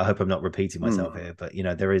 I hope I'm not repeating myself here, but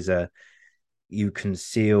you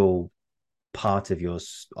conceal part of your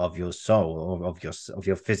soul or of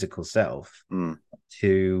your physical self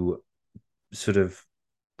to sort of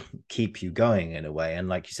keep you going in a way. And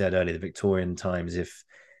like you said earlier, the Victorian times, if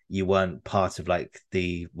you weren't part of like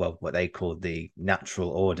what they called the natural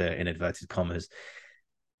order in inverted commas,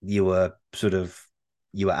 you were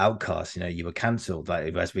outcast, you were cancelled,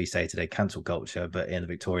 like as we say today, cancel culture. But in the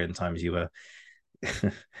Victorian times, you were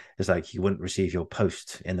it's like you wouldn't receive your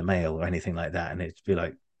post in the mail or anything like that, and it'd be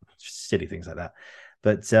like silly things like that.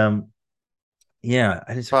 But I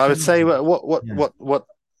would say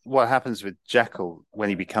what happens with Jekyll when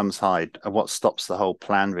he becomes Hyde, and what stops the whole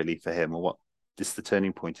plan really for him, or what is the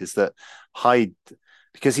turning point, is that Hyde,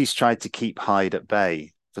 because he's tried to keep Hyde at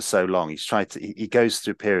bay for so long, he goes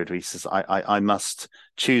through a period where he says, I must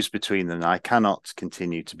choose between them. I cannot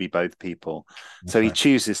continue to be both people. So he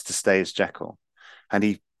chooses to stay as Jekyll.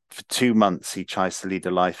 And for 2 months, he tries to lead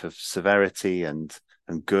a life of severity and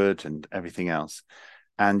good and everything else.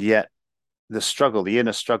 And yet the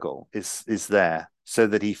inner struggle is there, so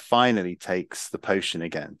that he finally takes the potion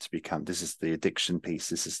again to become, this is the addiction piece.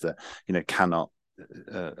 This is the, cannot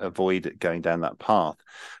avoid it going down that path.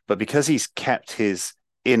 But because he's kept his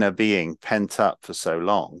inner being pent up for so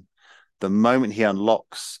long, the moment he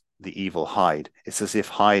unlocks the evil Hyde. It's as if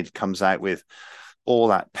Hyde comes out with all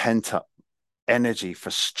that pent up energy,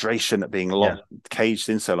 frustration at being locked, caged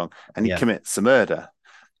in so long, and he commits a murder.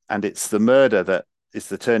 And it's the murder that is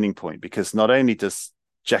the turning point, because not only does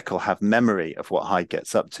Jekyll have memory of what Hyde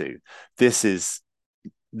gets up to, this is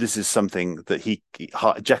something that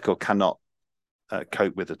Jekyll cannot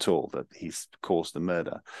cope with at all, that he's caused the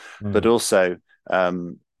murder. But also, I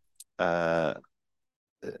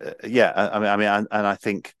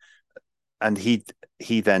think, and he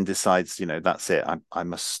then decides, that's it, I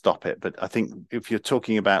must stop it. But I think if you're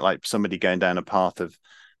talking about like somebody going down a path of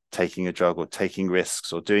taking a drug or taking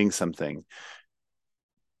risks or doing something,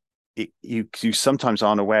 you sometimes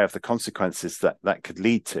aren't aware of the consequences that could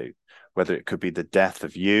lead to, whether it could be the death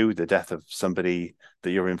of somebody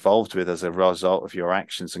that you're involved with as a result of your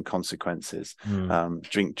actions and consequences.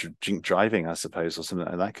 Drink driving, I suppose, or something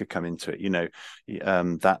like that could come into it.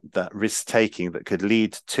 That risk taking that could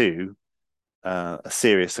lead to a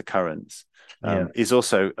serious occurrence is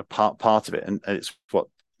also a part of it, and it's what,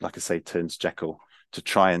 like I say, turns Jekyll to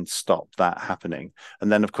try and stop that happening. And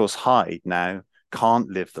then, of course, Hyde now can't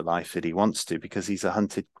live the life that he wants to, because he's a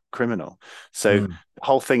hunted criminal. So the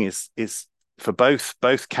whole thing is for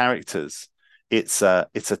both characters, it's a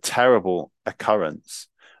terrible occurrence,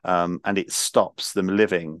 and it stops them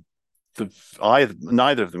living.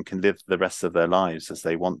 Neither of them can live the rest of their lives as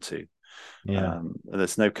they want to.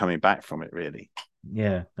 There's no coming back from it, really.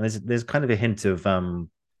 And there's kind of a hint of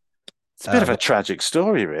it's a bit of a tragic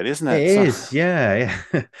story, really, isn't it? It is, yeah.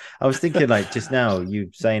 I was thinking, like, just now,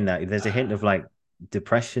 you saying that there's a hint of like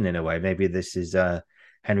depression in a way. Maybe this is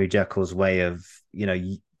Henry Jekyll's way of,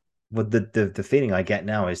 the feeling I get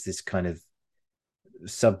now is this kind of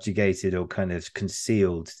subjugated or kind of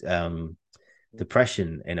concealed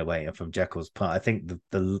depression in a way from Jekyll's part. I think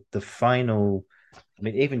the final, I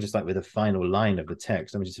mean, even just like with the final line of the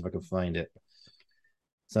text, let me just see if I can find it.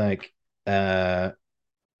 It's like,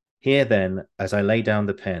 here then, as I lay down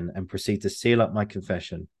the pen and proceed to seal up my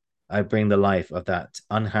confession, I bring the life of that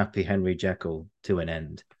unhappy Henry Jekyll to an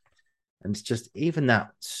end. And it's just even that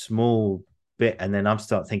small bit, and then I'm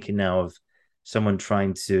start thinking now of someone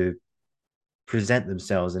trying to present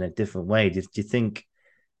themselves in a different way. Do you think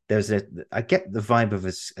I get the vibe of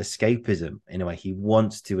escapism in a way. He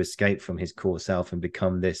wants to escape from his core self and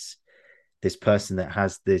become this person that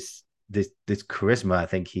has this charisma, I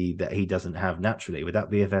think that he doesn't have naturally. Would that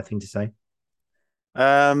be a fair thing to say?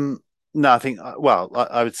 No, I think,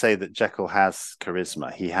 I would say that Jekyll has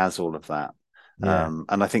charisma. He has all of that. And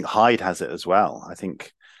I think Hyde has it as well. I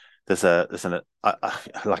think there's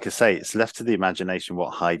like I say, it's left to the imagination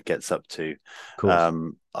what Hyde gets up to.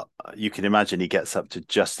 You can imagine he gets up to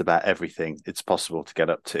just about everything it's possible to get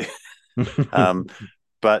up to.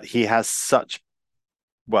 But he has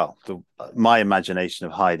my imagination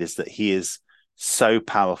of Hyde is that he is so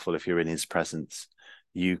powerful. If you're in his presence,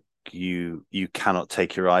 you cannot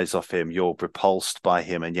take your eyes off him. You're repulsed by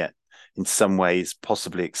him, and yet in some ways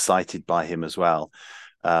possibly excited by him as well.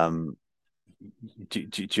 Do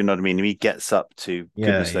you know what I mean? He gets up to,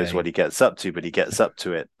 goodness knows what he gets up to, but he gets up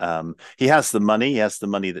to it. He has the money. He has the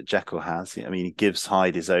money that Jekyll has. I mean, he gives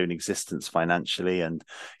Hyde his own existence financially and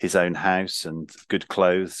his own house and good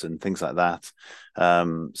clothes and things like that.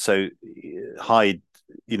 So Hyde,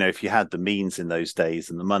 if you had the means in those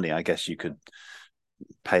days and the money, I guess you could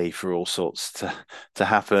pay for all sorts to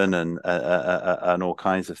happen and all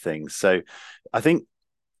kinds of things. So I think,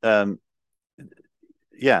 so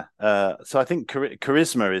I think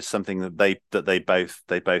charisma is something that they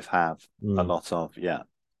both have a lot of. I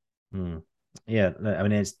mean,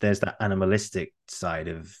 there's that animalistic side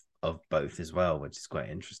of both as well, which is quite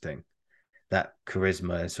interesting. That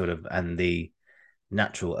charisma sort of, and the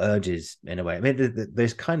natural urges in a way. I mean,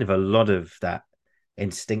 there's kind of a lot of that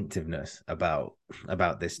instinctiveness about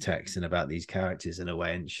this text and about these characters in a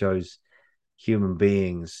way, and shows human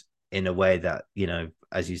beings in a way that,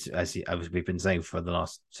 as we've been saying for the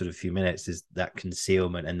last sort of few minutes, is that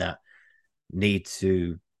concealment and that need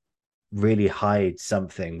to really hide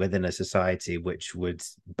something within a society which would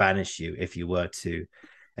banish you if you were to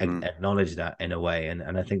acknowledge that in a way.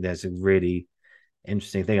 And I think there's a really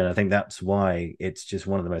interesting thing, and I think that's why it's just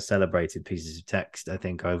one of the most celebrated pieces of text, I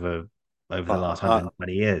think, over the last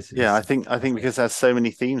 120 years. I think because there's so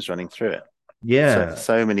many themes running through it.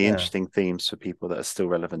 So many interesting themes for people that are still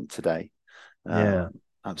relevant today.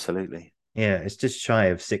 Absolutely. It's just shy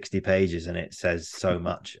of 60 pages, and it says so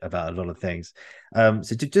much about a lot of things. So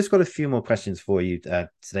just got a few more questions for you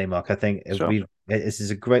today, Mark. I think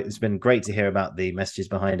it's been great to hear about the messages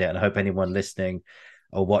behind it, and I hope anyone listening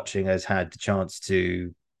or watching has had the chance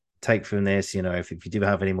to take from this. If you do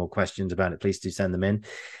have any more questions about it, please do send them in.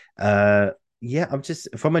 Uh, yeah, I'm just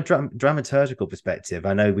from a dramaturgical perspective.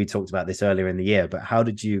 I know we talked about this earlier in the year, but how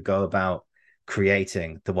did you go about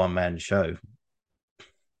creating the one man show?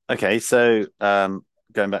 Okay, so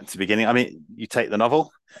going back to the beginning, I mean, you take the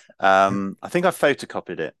novel. I think I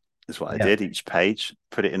photocopied it, is what I Yeah. did, each page,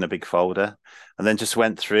 put it in a big folder, and then just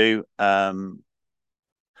went through,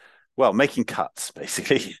 well, making cuts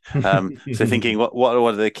basically. So thinking, what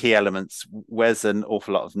are the key elements? Where's an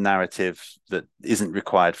awful lot of narrative that isn't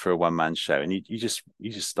required for a one man show, and you just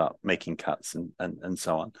start making cuts and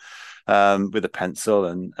so on, with a pencil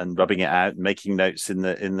and rubbing it out, and making notes in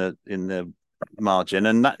the margin,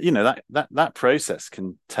 and that that process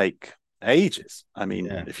can take ages. I mean,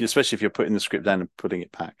 Yeah. especially if you're putting the script down and putting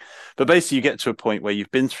it back. But basically, you get to a point where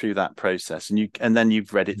you've been through that process, and then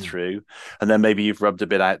you've read it Mm. through, and then maybe you've rubbed a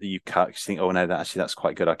bit out that you cut. You think, oh no, that's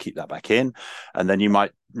quite good. I'll keep that back in, and then you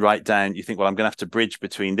might write down. You think, well, I'm going to have to bridge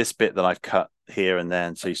between this bit that I've cut here and there,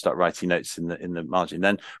 and so you start writing notes in the margin.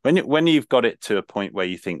 Then when you've got it to a point where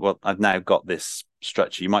you think, well, I've now got this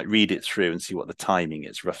structure, you might read it through and see what the timing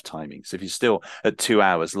is, rough timing. So if you're still at 2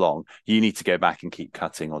 hours long, you need to go back and keep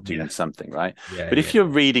cutting or doing Yeah. something, right? Yeah. But if Yeah.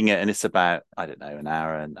 you're reading it and it's about, I don't know, an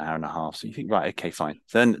hour and a half, so you think, right, okay, fine.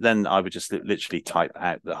 Then I would just literally type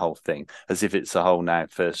out the whole thing as if it's a whole now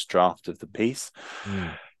first draft of the piece,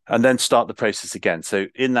 Mm. and then start the process again. So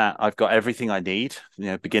in that, I've got everything I need,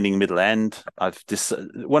 beginning, middle, end.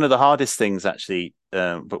 One of the hardest things actually,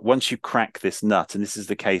 but once you crack this nut, and this is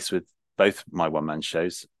the case with both my one man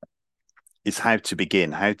shows, is how to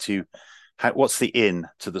begin, what's the in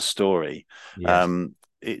to the story. Yes.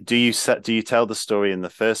 Do you tell the story in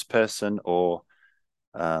the first person or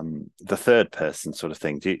the third person sort of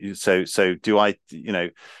thing? Do I,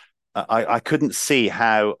 I couldn't see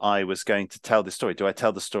how I was going to tell the story. Do I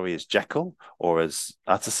tell the story as Jekyll or as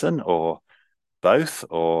Utterson or both,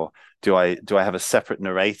 or do I have a separate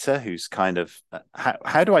narrator who's kind of,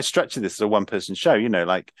 how do I structure this as a one person show?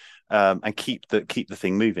 And keep the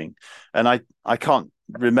thing moving. And I can't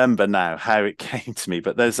remember now how it came to me,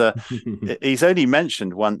 but he's only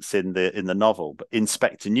mentioned once in the novel, but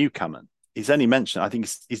Inspector Newcomer. He's only mentioned. I think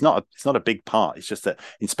it's not a big part. It's just that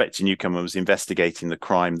Inspector Newcomer was investigating the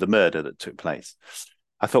crime, the murder that took place.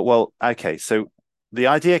 I thought, well, okay, so the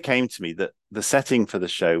idea came to me that the setting for the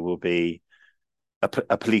show will be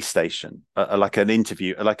a police station, like an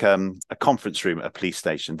interview, like a conference room at a police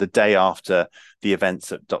station, the day after the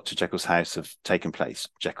events at Dr. Jekyll's house have taken place.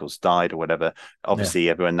 Jekyll's died or whatever. Yeah. Obviously,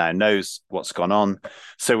 everyone now knows what's gone on.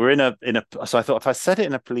 So we're so I thought, if I set it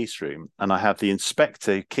in a police room and I have the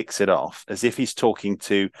inspector who kicks it off as if he's talking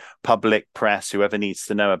to public, press, whoever needs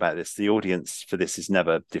to know about this. The audience for this is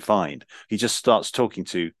never defined. He just starts talking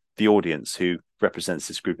to the audience who represents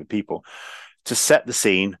this group of people, to set the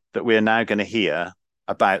scene that we're now going to hear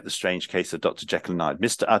about the strange case of Dr. Jekyll and Hyde.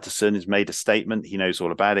 Mr. Utterson has made a statement. He knows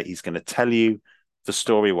all about it. He's going to tell you the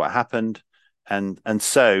story, what happened. And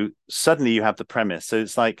so suddenly you have the premise. So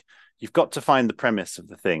it's like, you've got to find the premise of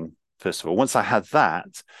the thing, first of all. Once I had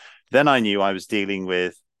that, then I knew I was dealing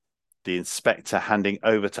with the inspector handing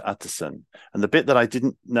over to Utterson. And the bit that I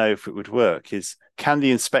didn't know if it would work is, can the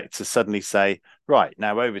inspector suddenly say, right,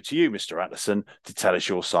 now over to you, Mr. Utterson, to tell us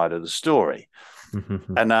your side of the story?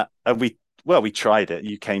 And we tried it.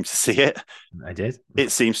 You came to see it. I did.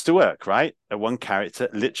 It seems to work, right? One character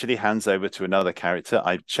literally hands over to another character.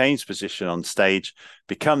 I change position on stage,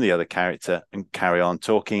 become the other character, and carry on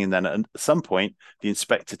talking. And then at some point, the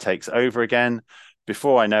inspector takes over again.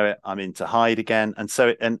 Before I know it, I'm into Hyde again. And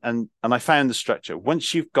so, and I found the structure.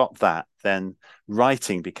 Once you've got that, then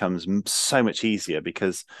writing becomes so much easier,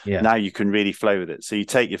 because Yeah. now you can really flow with it. So you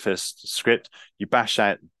take your first script, you bash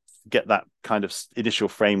out, get that kind of initial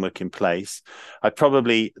framework in place.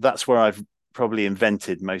 That's where I've probably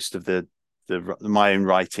invented most of my own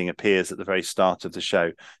writing appears at the very start of the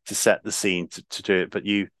show, to set the scene, to do it. But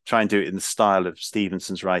you try and do it in the style of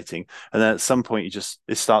Stevenson's writing, and then at some point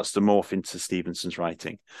it starts to morph into Stevenson's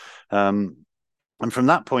writing, and from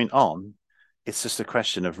that point on, it's just a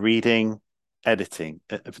question of reading, editing.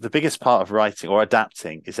 The biggest part of writing or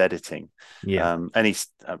adapting is editing. Yeah.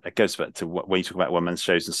 It goes back to when you talk about one man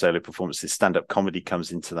shows and solo performances, stand-up comedy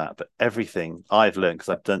comes into that. But everything I've learned,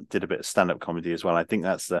 because did a bit of stand-up comedy as well, I think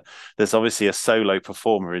there's obviously a solo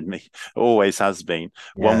performer in me, always has been,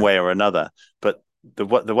 one Yeah. way or another. But the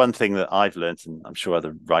one thing that I've learned, and I'm sure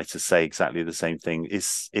other writers say exactly the same thing,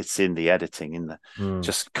 is it's in the editing, in the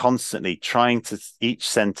just constantly trying to, each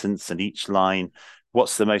sentence and each line,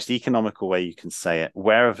 what's the most economical way you can say it?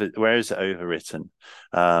 Where is it overwritten?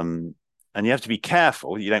 and you have to be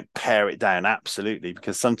careful you don't pare it down absolutely,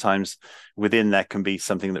 because sometimes within there can be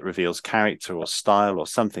something that reveals character or style or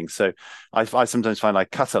something. So I sometimes find I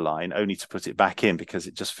cut a line only to put it back in because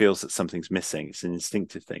it just feels that something's missing. It's an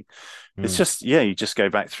instinctive thing. It's just, yeah, you just go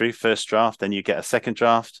back through first draft, then you get a second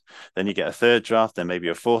draft, then you get a third draft, then maybe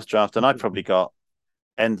a fourth draft, and I probably got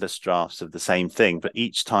endless drafts of the same thing, but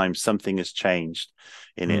each time something has changed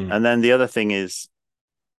in it. And then the other thing is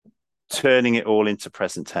turning it all into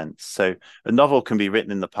present tense. So a novel can be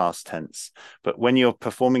written in the past tense, but when you're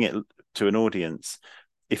performing it to an audience,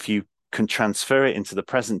 if you can transfer it into the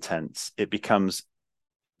present tense, it becomes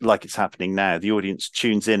like it's happening now. The audience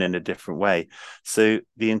tunes in a different way. So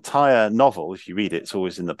the entire novel, if you read it, it's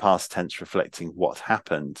always in the past tense, reflecting what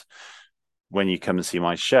happened. When you come and see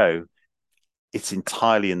my show, it's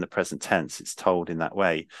entirely in the present tense. It's told in that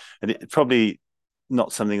way. And it probably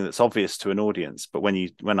not something that's obvious to an audience, but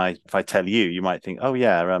if I tell you, you might think, oh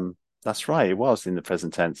yeah, that's right, it was in the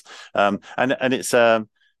present tense. And it's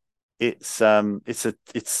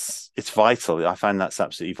vital. I find that's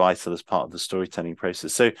absolutely vital as part of the storytelling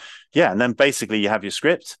process. So yeah, and then basically you have your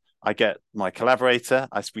script. I get my collaborator,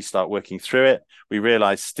 we start working through it. We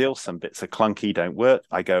realize still some bits are clunky, don't work.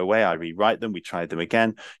 I go away, I rewrite them, we try them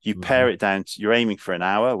again. You pare it down you're aiming for an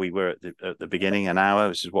hour. We were at the beginning, an hour,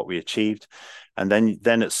 which is what we achieved. And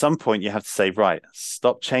then at some point you have to say, right,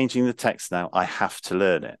 stop changing the text now. I have to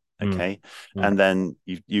learn it. Okay. And then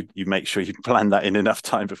you make sure you plan that in enough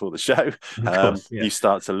time before the show. You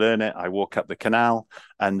start to learn it. I walk up the canal,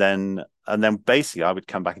 and then basically I would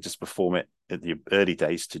come back and just perform it at the early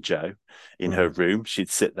days to Jo in her room. She'd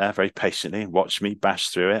sit there very patiently and watch me bash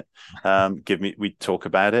through it. We'd talk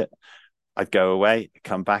about it. I'd go away,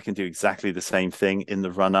 come back and do exactly the same thing in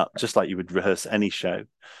the run up, just like you would rehearse any show.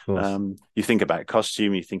 You think about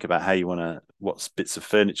costume, you think about how you want to, what bits of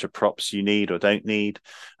furniture, props you need or don't need.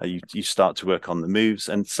 You start to work on the moves.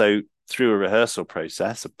 And so through a rehearsal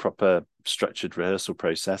process, a proper structured rehearsal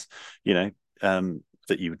process,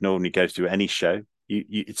 that you would normally go through any show,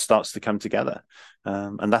 it starts to come together.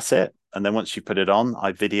 And that's it. And then once you put it on,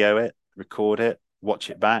 I video it, record it, watch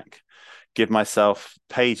it back, give myself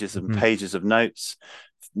pages and pages of notes.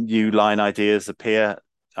 New line ideas appear.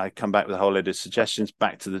 I come back with a whole load of suggestions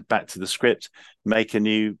back to the script, make a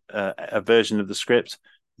new a version of the script,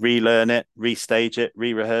 relearn it, restage it,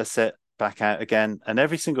 re-rehearse it, back out again. And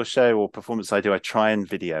every single show or performance I do, I try and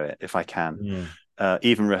video it if I can.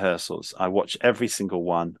 Even rehearsals, I watch every single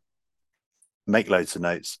one, make loads of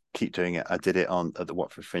notes, keep doing it. I did it at the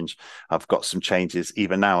Watford Fringe. I've got some changes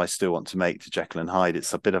even now I still want to make to Jekyll and Hyde.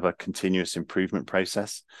 It's a bit of a continuous improvement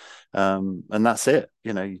process. And that's it.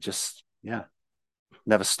 You just,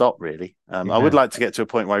 never stop really. I would like to get to a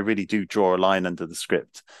point where I really do draw a line under the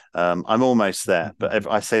script. I'm almost there, but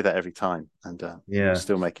I say that every time, and I'm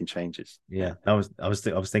still making changes. I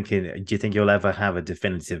was thinking, do you think you'll ever have a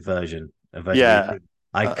definitive version? Yeah.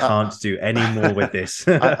 I can't do any more with this.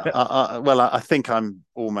 I think I'm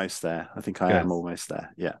almost there. I think I am almost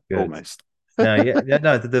there. Yeah, almost.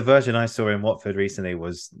 No, the version I saw in Watford recently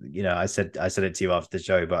was, I said it to you after the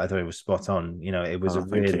show, but I thought it was spot on. It was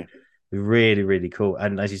really, really, really cool.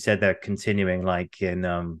 And as you said, they're continuing like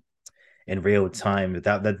in real time.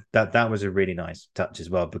 That was a really nice touch as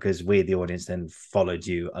well, because we, the audience, then followed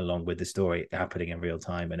you along with the story happening in real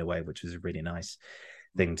time in a way, which was a really nice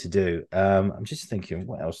thing to do. I'm just thinking,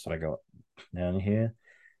 what else have I got down here?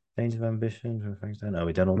 Veins of Ambition. Oh,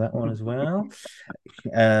 we've done all that one as well.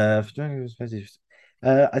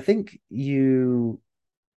 I think you've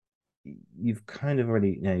kind of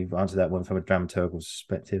already, you've answered that one from a dramaturgical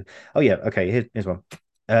perspective. Oh yeah, okay. Here's one.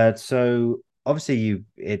 So obviously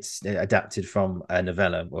it's adapted from a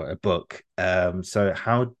novella or a book. So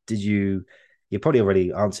how did you probably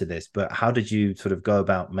already answered this, but how did you sort of go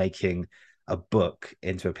about making a book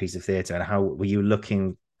into a piece of theatre, and how were you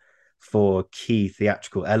looking for key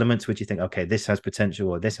theatrical elements? Would you think, okay, this has potential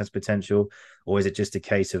or this has potential, or is it just a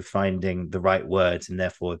case of finding the right words and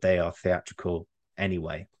therefore they are theatrical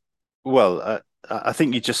anyway? Well, I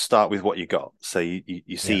think you just start with what you got. So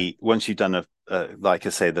you see, once you've done like I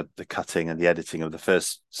say, the cutting and the editing of the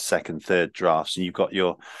first, second, third drafts, and you've got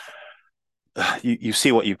your you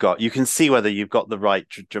see what you've got. You can see whether you've got the right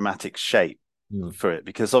dramatic shape for it,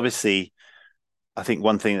 because obviously I think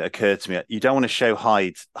one thing that occurred to me, you don't want to show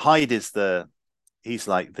Hyde. Hyde is he's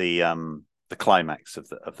like the climax of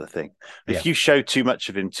the thing. If you show too much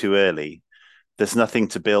of him too early, there's nothing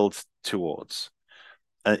to build towards.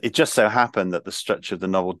 It just so happened that the structure of the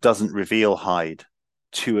novel doesn't reveal Hyde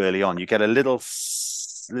too early on. You get a little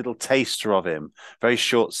little taster of him, very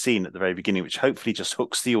short scene at the very beginning, which hopefully just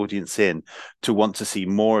hooks the audience in to want to see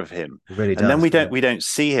more of him. It really And then does. we don't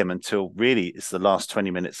see him until really it's the last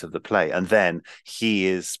 20 minutes of the play, and then he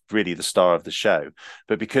is really the star of the show.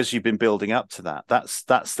 But because you've been building up to that,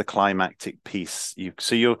 that's the climactic piece.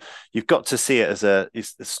 You've got to see it as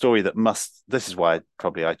it's a story that must. This is why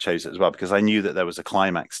I chose it as well, because I knew that there was a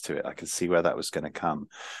climax to it. I could see where that was going to come.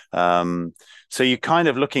 So you're kind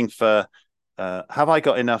of looking for, have I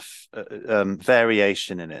got enough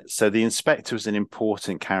variation in it? So the inspector was an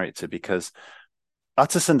important character because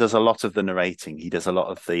Utterson does a lot of the narrating. He does a lot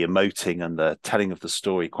of the emoting and the telling of the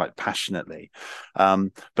story quite passionately.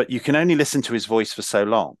 But you can only listen to his voice for so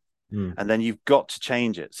long. And then you've got to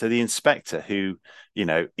change it. So the inspector, who,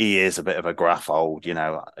 he is a bit of a gruff old,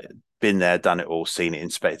 been there, done it all, seen it,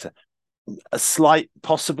 inspector. A slight,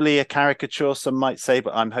 possibly a caricature, some might say,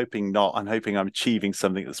 but I'm hoping not. I'm hoping I'm achieving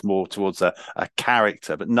something that's more towards a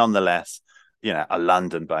character, but nonetheless, a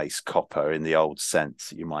London-based copper in the old sense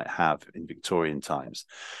that you might have in Victorian times.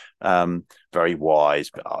 Very wise,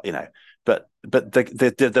 but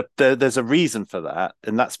there's a reason for that,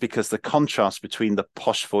 and that's because the contrast between the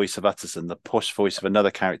posh voice of Utterson, the posh voice of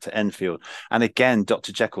another character, Enfield, and again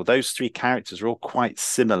Dr. Jekyll, those three characters are all quite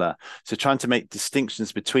similar. So trying to make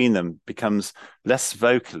distinctions between them becomes less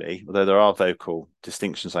vocally, although there are vocal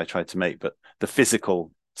distinctions I tried to make, but the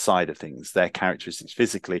physical side of things, their characteristics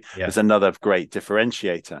physically, is another great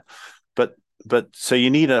differentiator. But so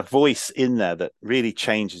you need a voice in there that really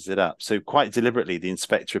changes it up. So quite deliberately, the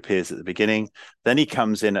inspector appears at the beginning. Then he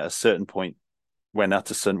comes in at a certain point when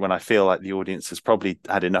I feel like the audience has probably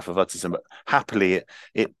had enough of Utterson, but happily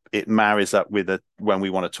it marries up with when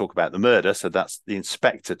we want to talk about the murder. So that's the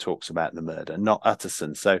inspector talks about the murder, not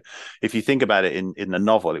Utterson. So if you think about it in the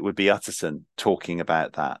novel, it would be Utterson talking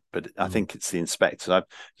about that. But I think it's the inspector.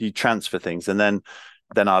 You transfer things, and then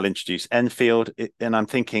I'll introduce Enfield. And I'm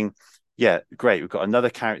thinking, yeah, great. We've got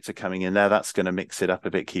another character coming in there. That's going to mix it up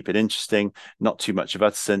a bit, keep it interesting. Not too much of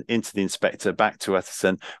Utterson, into the inspector, back to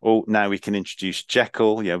Utterson. Oh, now we can introduce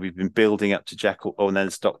Jekyll. We've been building up to Jekyll. Oh, and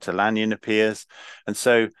then Dr. Lanyon appears. And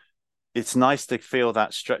so it's nice to feel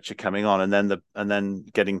that structure coming on, and then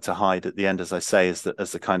getting to Hyde at the end, as I say, as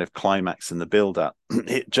the kind of climax and the build up.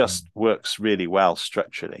 It just works really well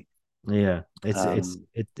structurally. Yeah,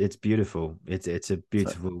 it's beautiful. It's a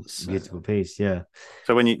beautiful piece. Yeah.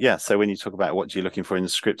 So when you talk about what you're looking for in the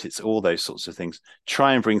script, it's all those sorts of things.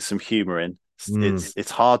 Try and bring some humor in. It's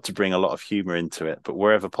hard to bring a lot of humor into it, but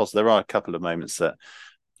wherever possible, there are a couple of moments that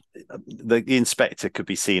the inspector could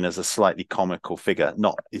be seen as a slightly comical figure.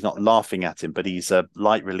 He's not laughing at him, but he's a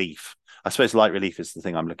light relief. I suppose light relief is the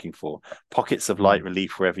thing I'm looking for. Pockets of light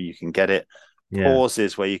relief wherever you can get it.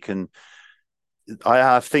 Pauses where you can. I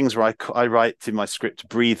have things where I write in my script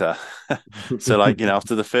breather. So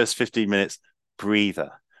after the first 15 minutes,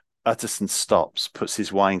 breather. Utterson stops, puts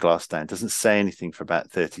his wine glass down, doesn't say anything for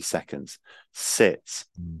about 30 seconds, sits,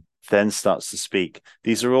 then starts to speak.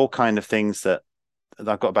 These are all kind of things that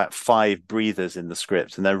I've got about 5 breathers in the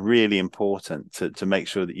script, and they're really important to make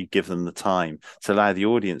sure that you give them the time to allow the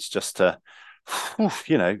audience just to,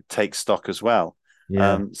 take stock as well.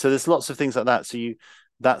 So there's lots of things like that. So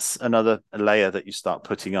that's another layer that you start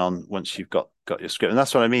putting on once you've got your script. And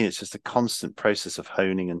that's what I mean. It's just a constant process of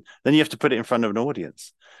honing, and then you have to put it in front of an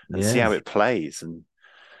audience and see how it plays, and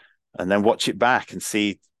then watch it back and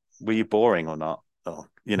see, were you boring or not? Or,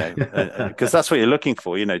 because that's what you're looking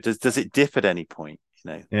for. Does it dip at any point?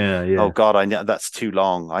 Oh God, that's too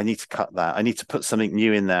long. I need to cut that. I need to put something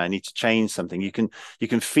new in there. I need to change something. You can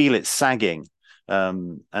feel it sagging.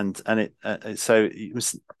 So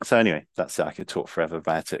anyway, that's it. I could talk forever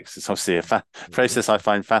about it. It's obviously a process I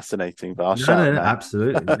find fascinating, but I'll shut up now.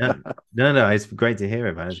 Absolutely. No, it's great to hear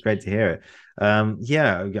it, man. It's great to hear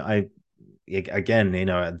it. Again,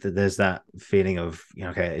 there's that feeling of,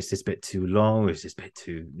 okay, is this a bit too long, or is this a bit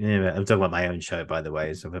too, I'm talking about my own show, by the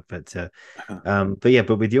way. So,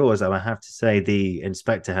 but with yours, I have to say the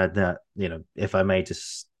inspector had that, if I may,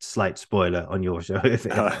 just slight spoiler on your show, if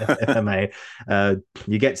I may,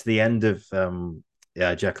 you get to the end of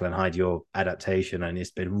Jekyll and Hyde, your adaptation, and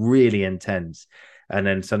it's been really intense, and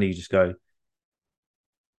then suddenly you just go,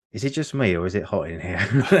 is it just me, or is it hot in here?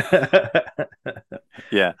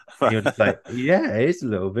 Yeah. You're just like, yeah, it is a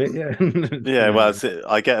little bit. Yeah. Yeah. Well,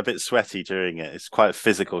 I get a bit sweaty during it. It's quite a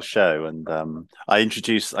physical show. And I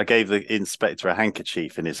gave the inspector a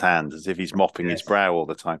handkerchief in his hand as if he's mopping his brow all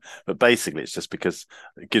the time. But basically, it's just because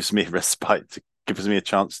it gives me respite gives me a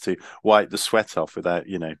chance to wipe the sweat off without,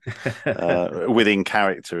 within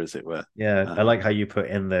character, as it were. Yeah, I like how you put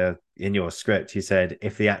in your script, you said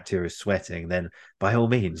if the actor is sweating, then by all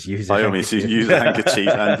means use a By all means, you handkerchief. use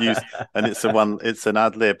a handkerchief and it's an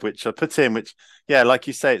ad lib which I put in, which, yeah, like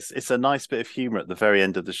you say, it's a nice bit of humor at the very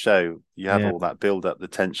end of the show. You have Yeah. all that build up, the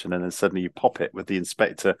tension, and then suddenly you pop it with the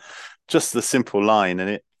inspector, just the simple line, and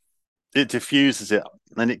it diffuses it,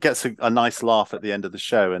 and it gets a nice laugh at the end of the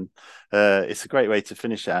show, and it's a great way to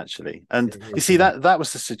finish it, actually. And It you is, see, yeah. that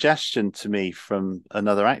was a suggestion to me from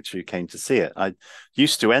another actor who came to see it. I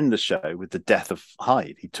used to end the show with the death of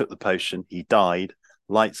Hyde. He took the potion, he died,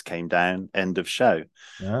 lights came down, end of show.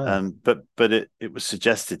 Ah, But it was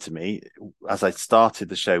suggested to me as I started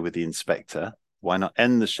the show with the inspector, why not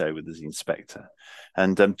end the show with the inspector?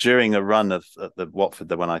 And during a run of the Watford,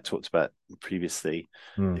 the one I talked about previously,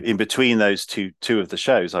 hmm. in between those two of the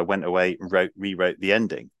shows, I went away and rewrote the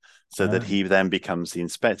ending so that Ah, he then becomes the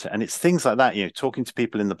inspector. And it's things like that, talking to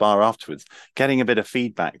people in the bar afterwards, getting a bit of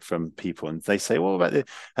feedback from people, and they say, "Well, about this?"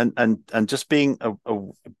 And just being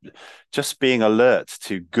just being alert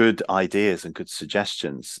to good ideas and good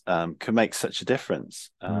suggestions can make such a difference.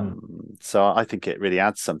 hmm. So I think it really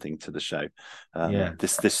adds something to the show. Yeah.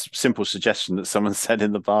 This simple suggestion that someone said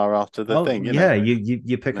in the bar after the Oh thing, yeah,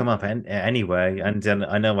 you pick them up Yeah. anyway, and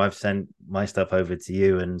I know I've sent my stuff over to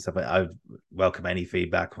you and stuff. I welcome any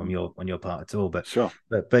feedback from your on your part at all, Sure.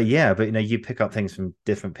 but yeah, but you pick up things from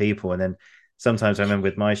different people, and then sometimes I remember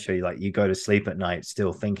with my show, you go to sleep at night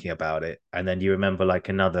still thinking about it, and then you remember like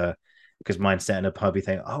another, because mine's set in a pub, you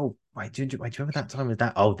think, oh, do you remember that time with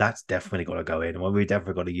that? Oh, that's definitely got to go in. Well, we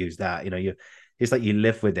definitely got to use that. It's like you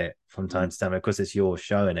live with it from time Mm. to time because it's your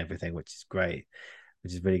show and everything, which is great,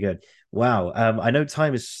 which is really good. Wow. I know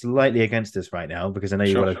time is slightly against us right now because I know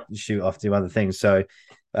you Sure. got to shoot off to other things. So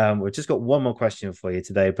we've just got one more question for you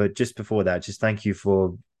today. But just before that, just thank you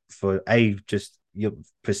for just you're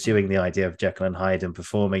pursuing the idea of Jekyll and Hyde and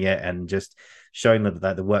performing it and just showing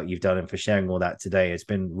that the work you've done and for sharing all that today. It's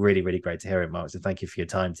been really, really great to hear it, Mark. So thank you for your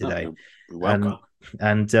time Oh, today. you're And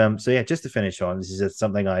welcome. so yeah, just to finish on, this is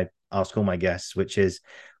something I ask all my guests, which is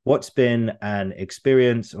what's been an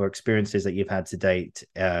experience or experiences that you've had to date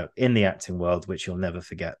in the acting world which you'll never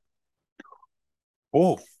forget?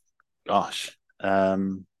 Oh gosh.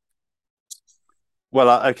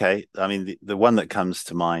 Well, okay. I mean, the one that comes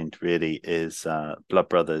to mind really is Blood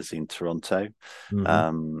Brothers in Toronto.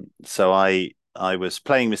 Mm-hmm. So I was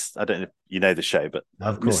playing Miss. I don't know if you know the show, but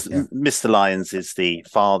Of course, yeah. Mr. Lyons is the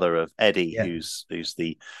father of Eddie, Yeah. who's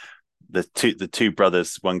the two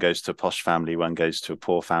brothers. One goes to a posh family, one goes to a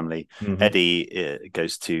poor family. Mm-hmm. Eddie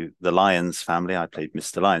goes to the Lyons family. I played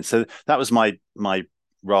Mr. Lyons, so that was my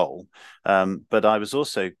role. But I was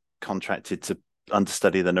also contracted to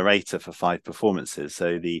understudy the narrator for 5 performances.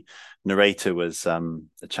 So the narrator was a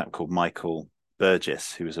chap called Michael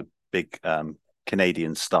Burgess, who was a big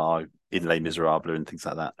Canadian star in Les Miserables and things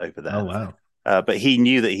like that over Oh there. wow. But he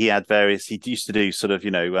knew that he had he used to do sort of,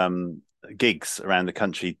 gigs around the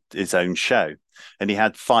country, his own show. And he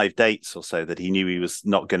had 5 dates or so that he knew he was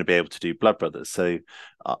not going to be able to do Blood Brothers. So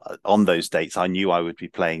on those dates, I knew I would be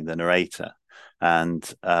playing the narrator. And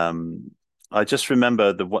I just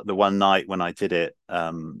remember the one night when I did it,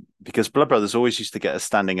 because Blood Brothers always used to get a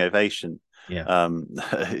standing ovation. Yeah.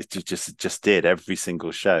 It just did every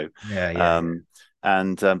single show. Yeah.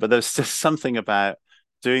 But there's just something about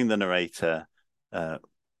doing the narrator,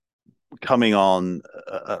 coming on.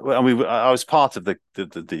 I was part of the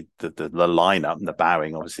lineup and the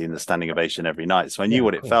bowing, obviously, and the standing ovation every night, so I knew Yeah,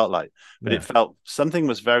 what of it course. felt like. But Yeah. it felt something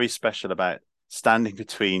was very special about standing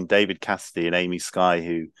between David Cassidy and Amy Skye,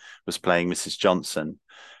 who was playing Mrs. Johnson,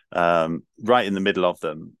 right in the middle of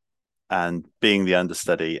them, and being the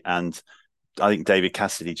understudy. And I think David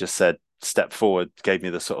Cassidy just said, "Step forward," gave me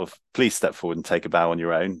the sort of, "Please step forward and take a bow on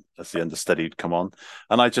your own," as the understudy would come on.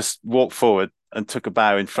 And I just walked forward and took a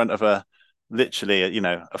bow in front of literally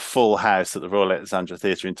a full house at the Royal Alexandra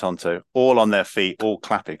Theatre in Toronto, all on their feet, all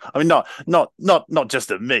clapping. I mean, not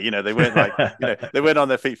just at me, they weren't like, they weren't on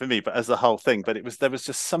their feet for me, but as the whole thing. But there was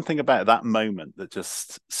just something about that moment that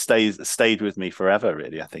just stayed with me forever,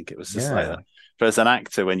 really. I think it was just like Yeah. that. But as an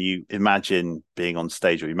actor, when you imagine being on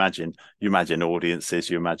stage, or you imagine audiences,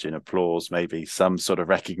 you imagine applause, maybe some sort of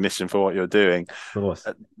recognition for what you're doing. Of course.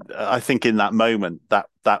 I think in that moment, that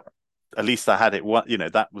at least I had it.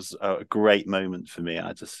 That was a great moment for me,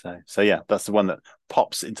 I just say. So yeah, that's the one that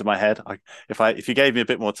pops into my head. If you gave me a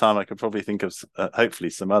bit more time, I could probably think of hopefully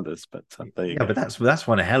some others. But there you go. But that's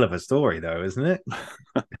one hell of a story, though, isn't it?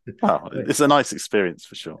 Well, it's a nice experience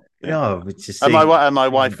for sure. Yeah, just and my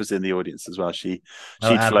wife was in the audience as well. She'd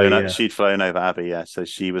flown over Abbey, yeah. So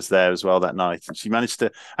she was there as well that night, and she managed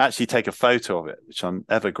to actually take a photo of it, which I'm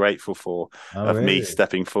ever grateful for. Me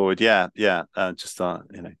stepping forward, yeah. So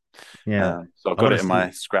I've got it in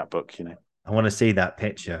my scrapbook, I want to see that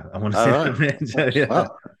picture. I want to see that picture. Yeah.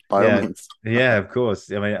 Well, by all means. Yeah, of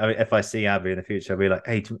course. I mean, if I see Abbey in the future, I'll be like,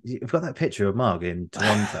 "Hey, you've got that picture of Mark in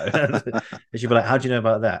Toronto." And she'll be like, "How do you know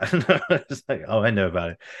about that?" It's like, "Oh, I know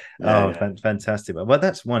about it." Fantastic. Well,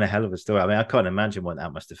 that's one hell of a story. I mean, I can't imagine what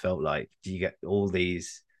that must have felt like. Do you get all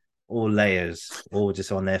layers, all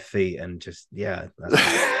just on their feet, and just yeah, it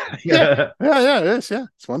is. Yeah,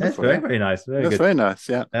 it's wonderful. That's very nice. Very nice.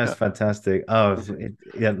 Yeah, that's fantastic. Let's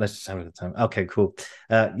just have the time. Okay, cool.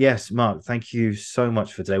 Yes, Mark, thank you so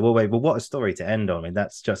much for today. Well, what a story to end on. I mean,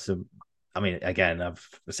 that's just again, I've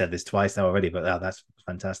said this twice now already, but that's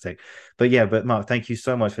fantastic. But Mark, thank you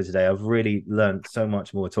so much for today. I've really learned so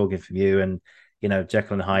much more talking from you and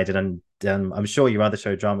Jekyll and Hyde, and I'm sure your other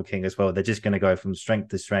show, Drama King, as well. They're just going to go from strength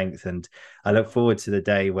to strength, and I look forward to the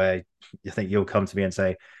day where you think you'll come to me and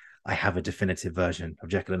say, I have a definitive version of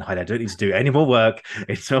Jekyll and Hyde. I don't need to do any more work.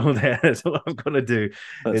 It's all there. That's all I'm going to do.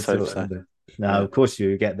 Now, of course,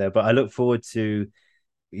 you get there, but I look forward to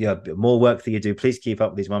more work that you do. Please keep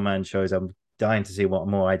up with these one-man shows. I'm dying to see what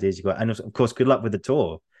more ideas you got, and of course, good luck with the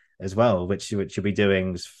tour as well, which you'll be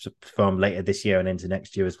doing from later this year and into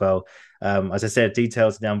next year as well. As I said,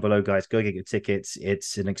 details down below, guys. Go get your tickets.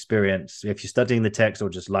 It's an experience. If you're studying the text or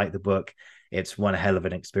just like the book, it's one hell of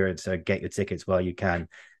an experience. So get your tickets while you can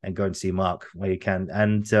and go and see Mark where you can.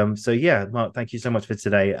 And Mark, thank you so much for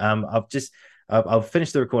today. I'll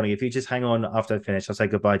finish the recording. If you just hang on after I finish, I'll say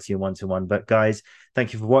goodbye to you one-to-one. But guys,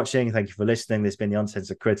 thank you for watching. Thank you for listening. This has been the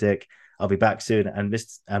Uncensored Critic. I'll be back soon. And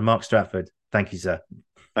Mark Stratford, thank you, sir.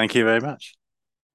 Thank you very much.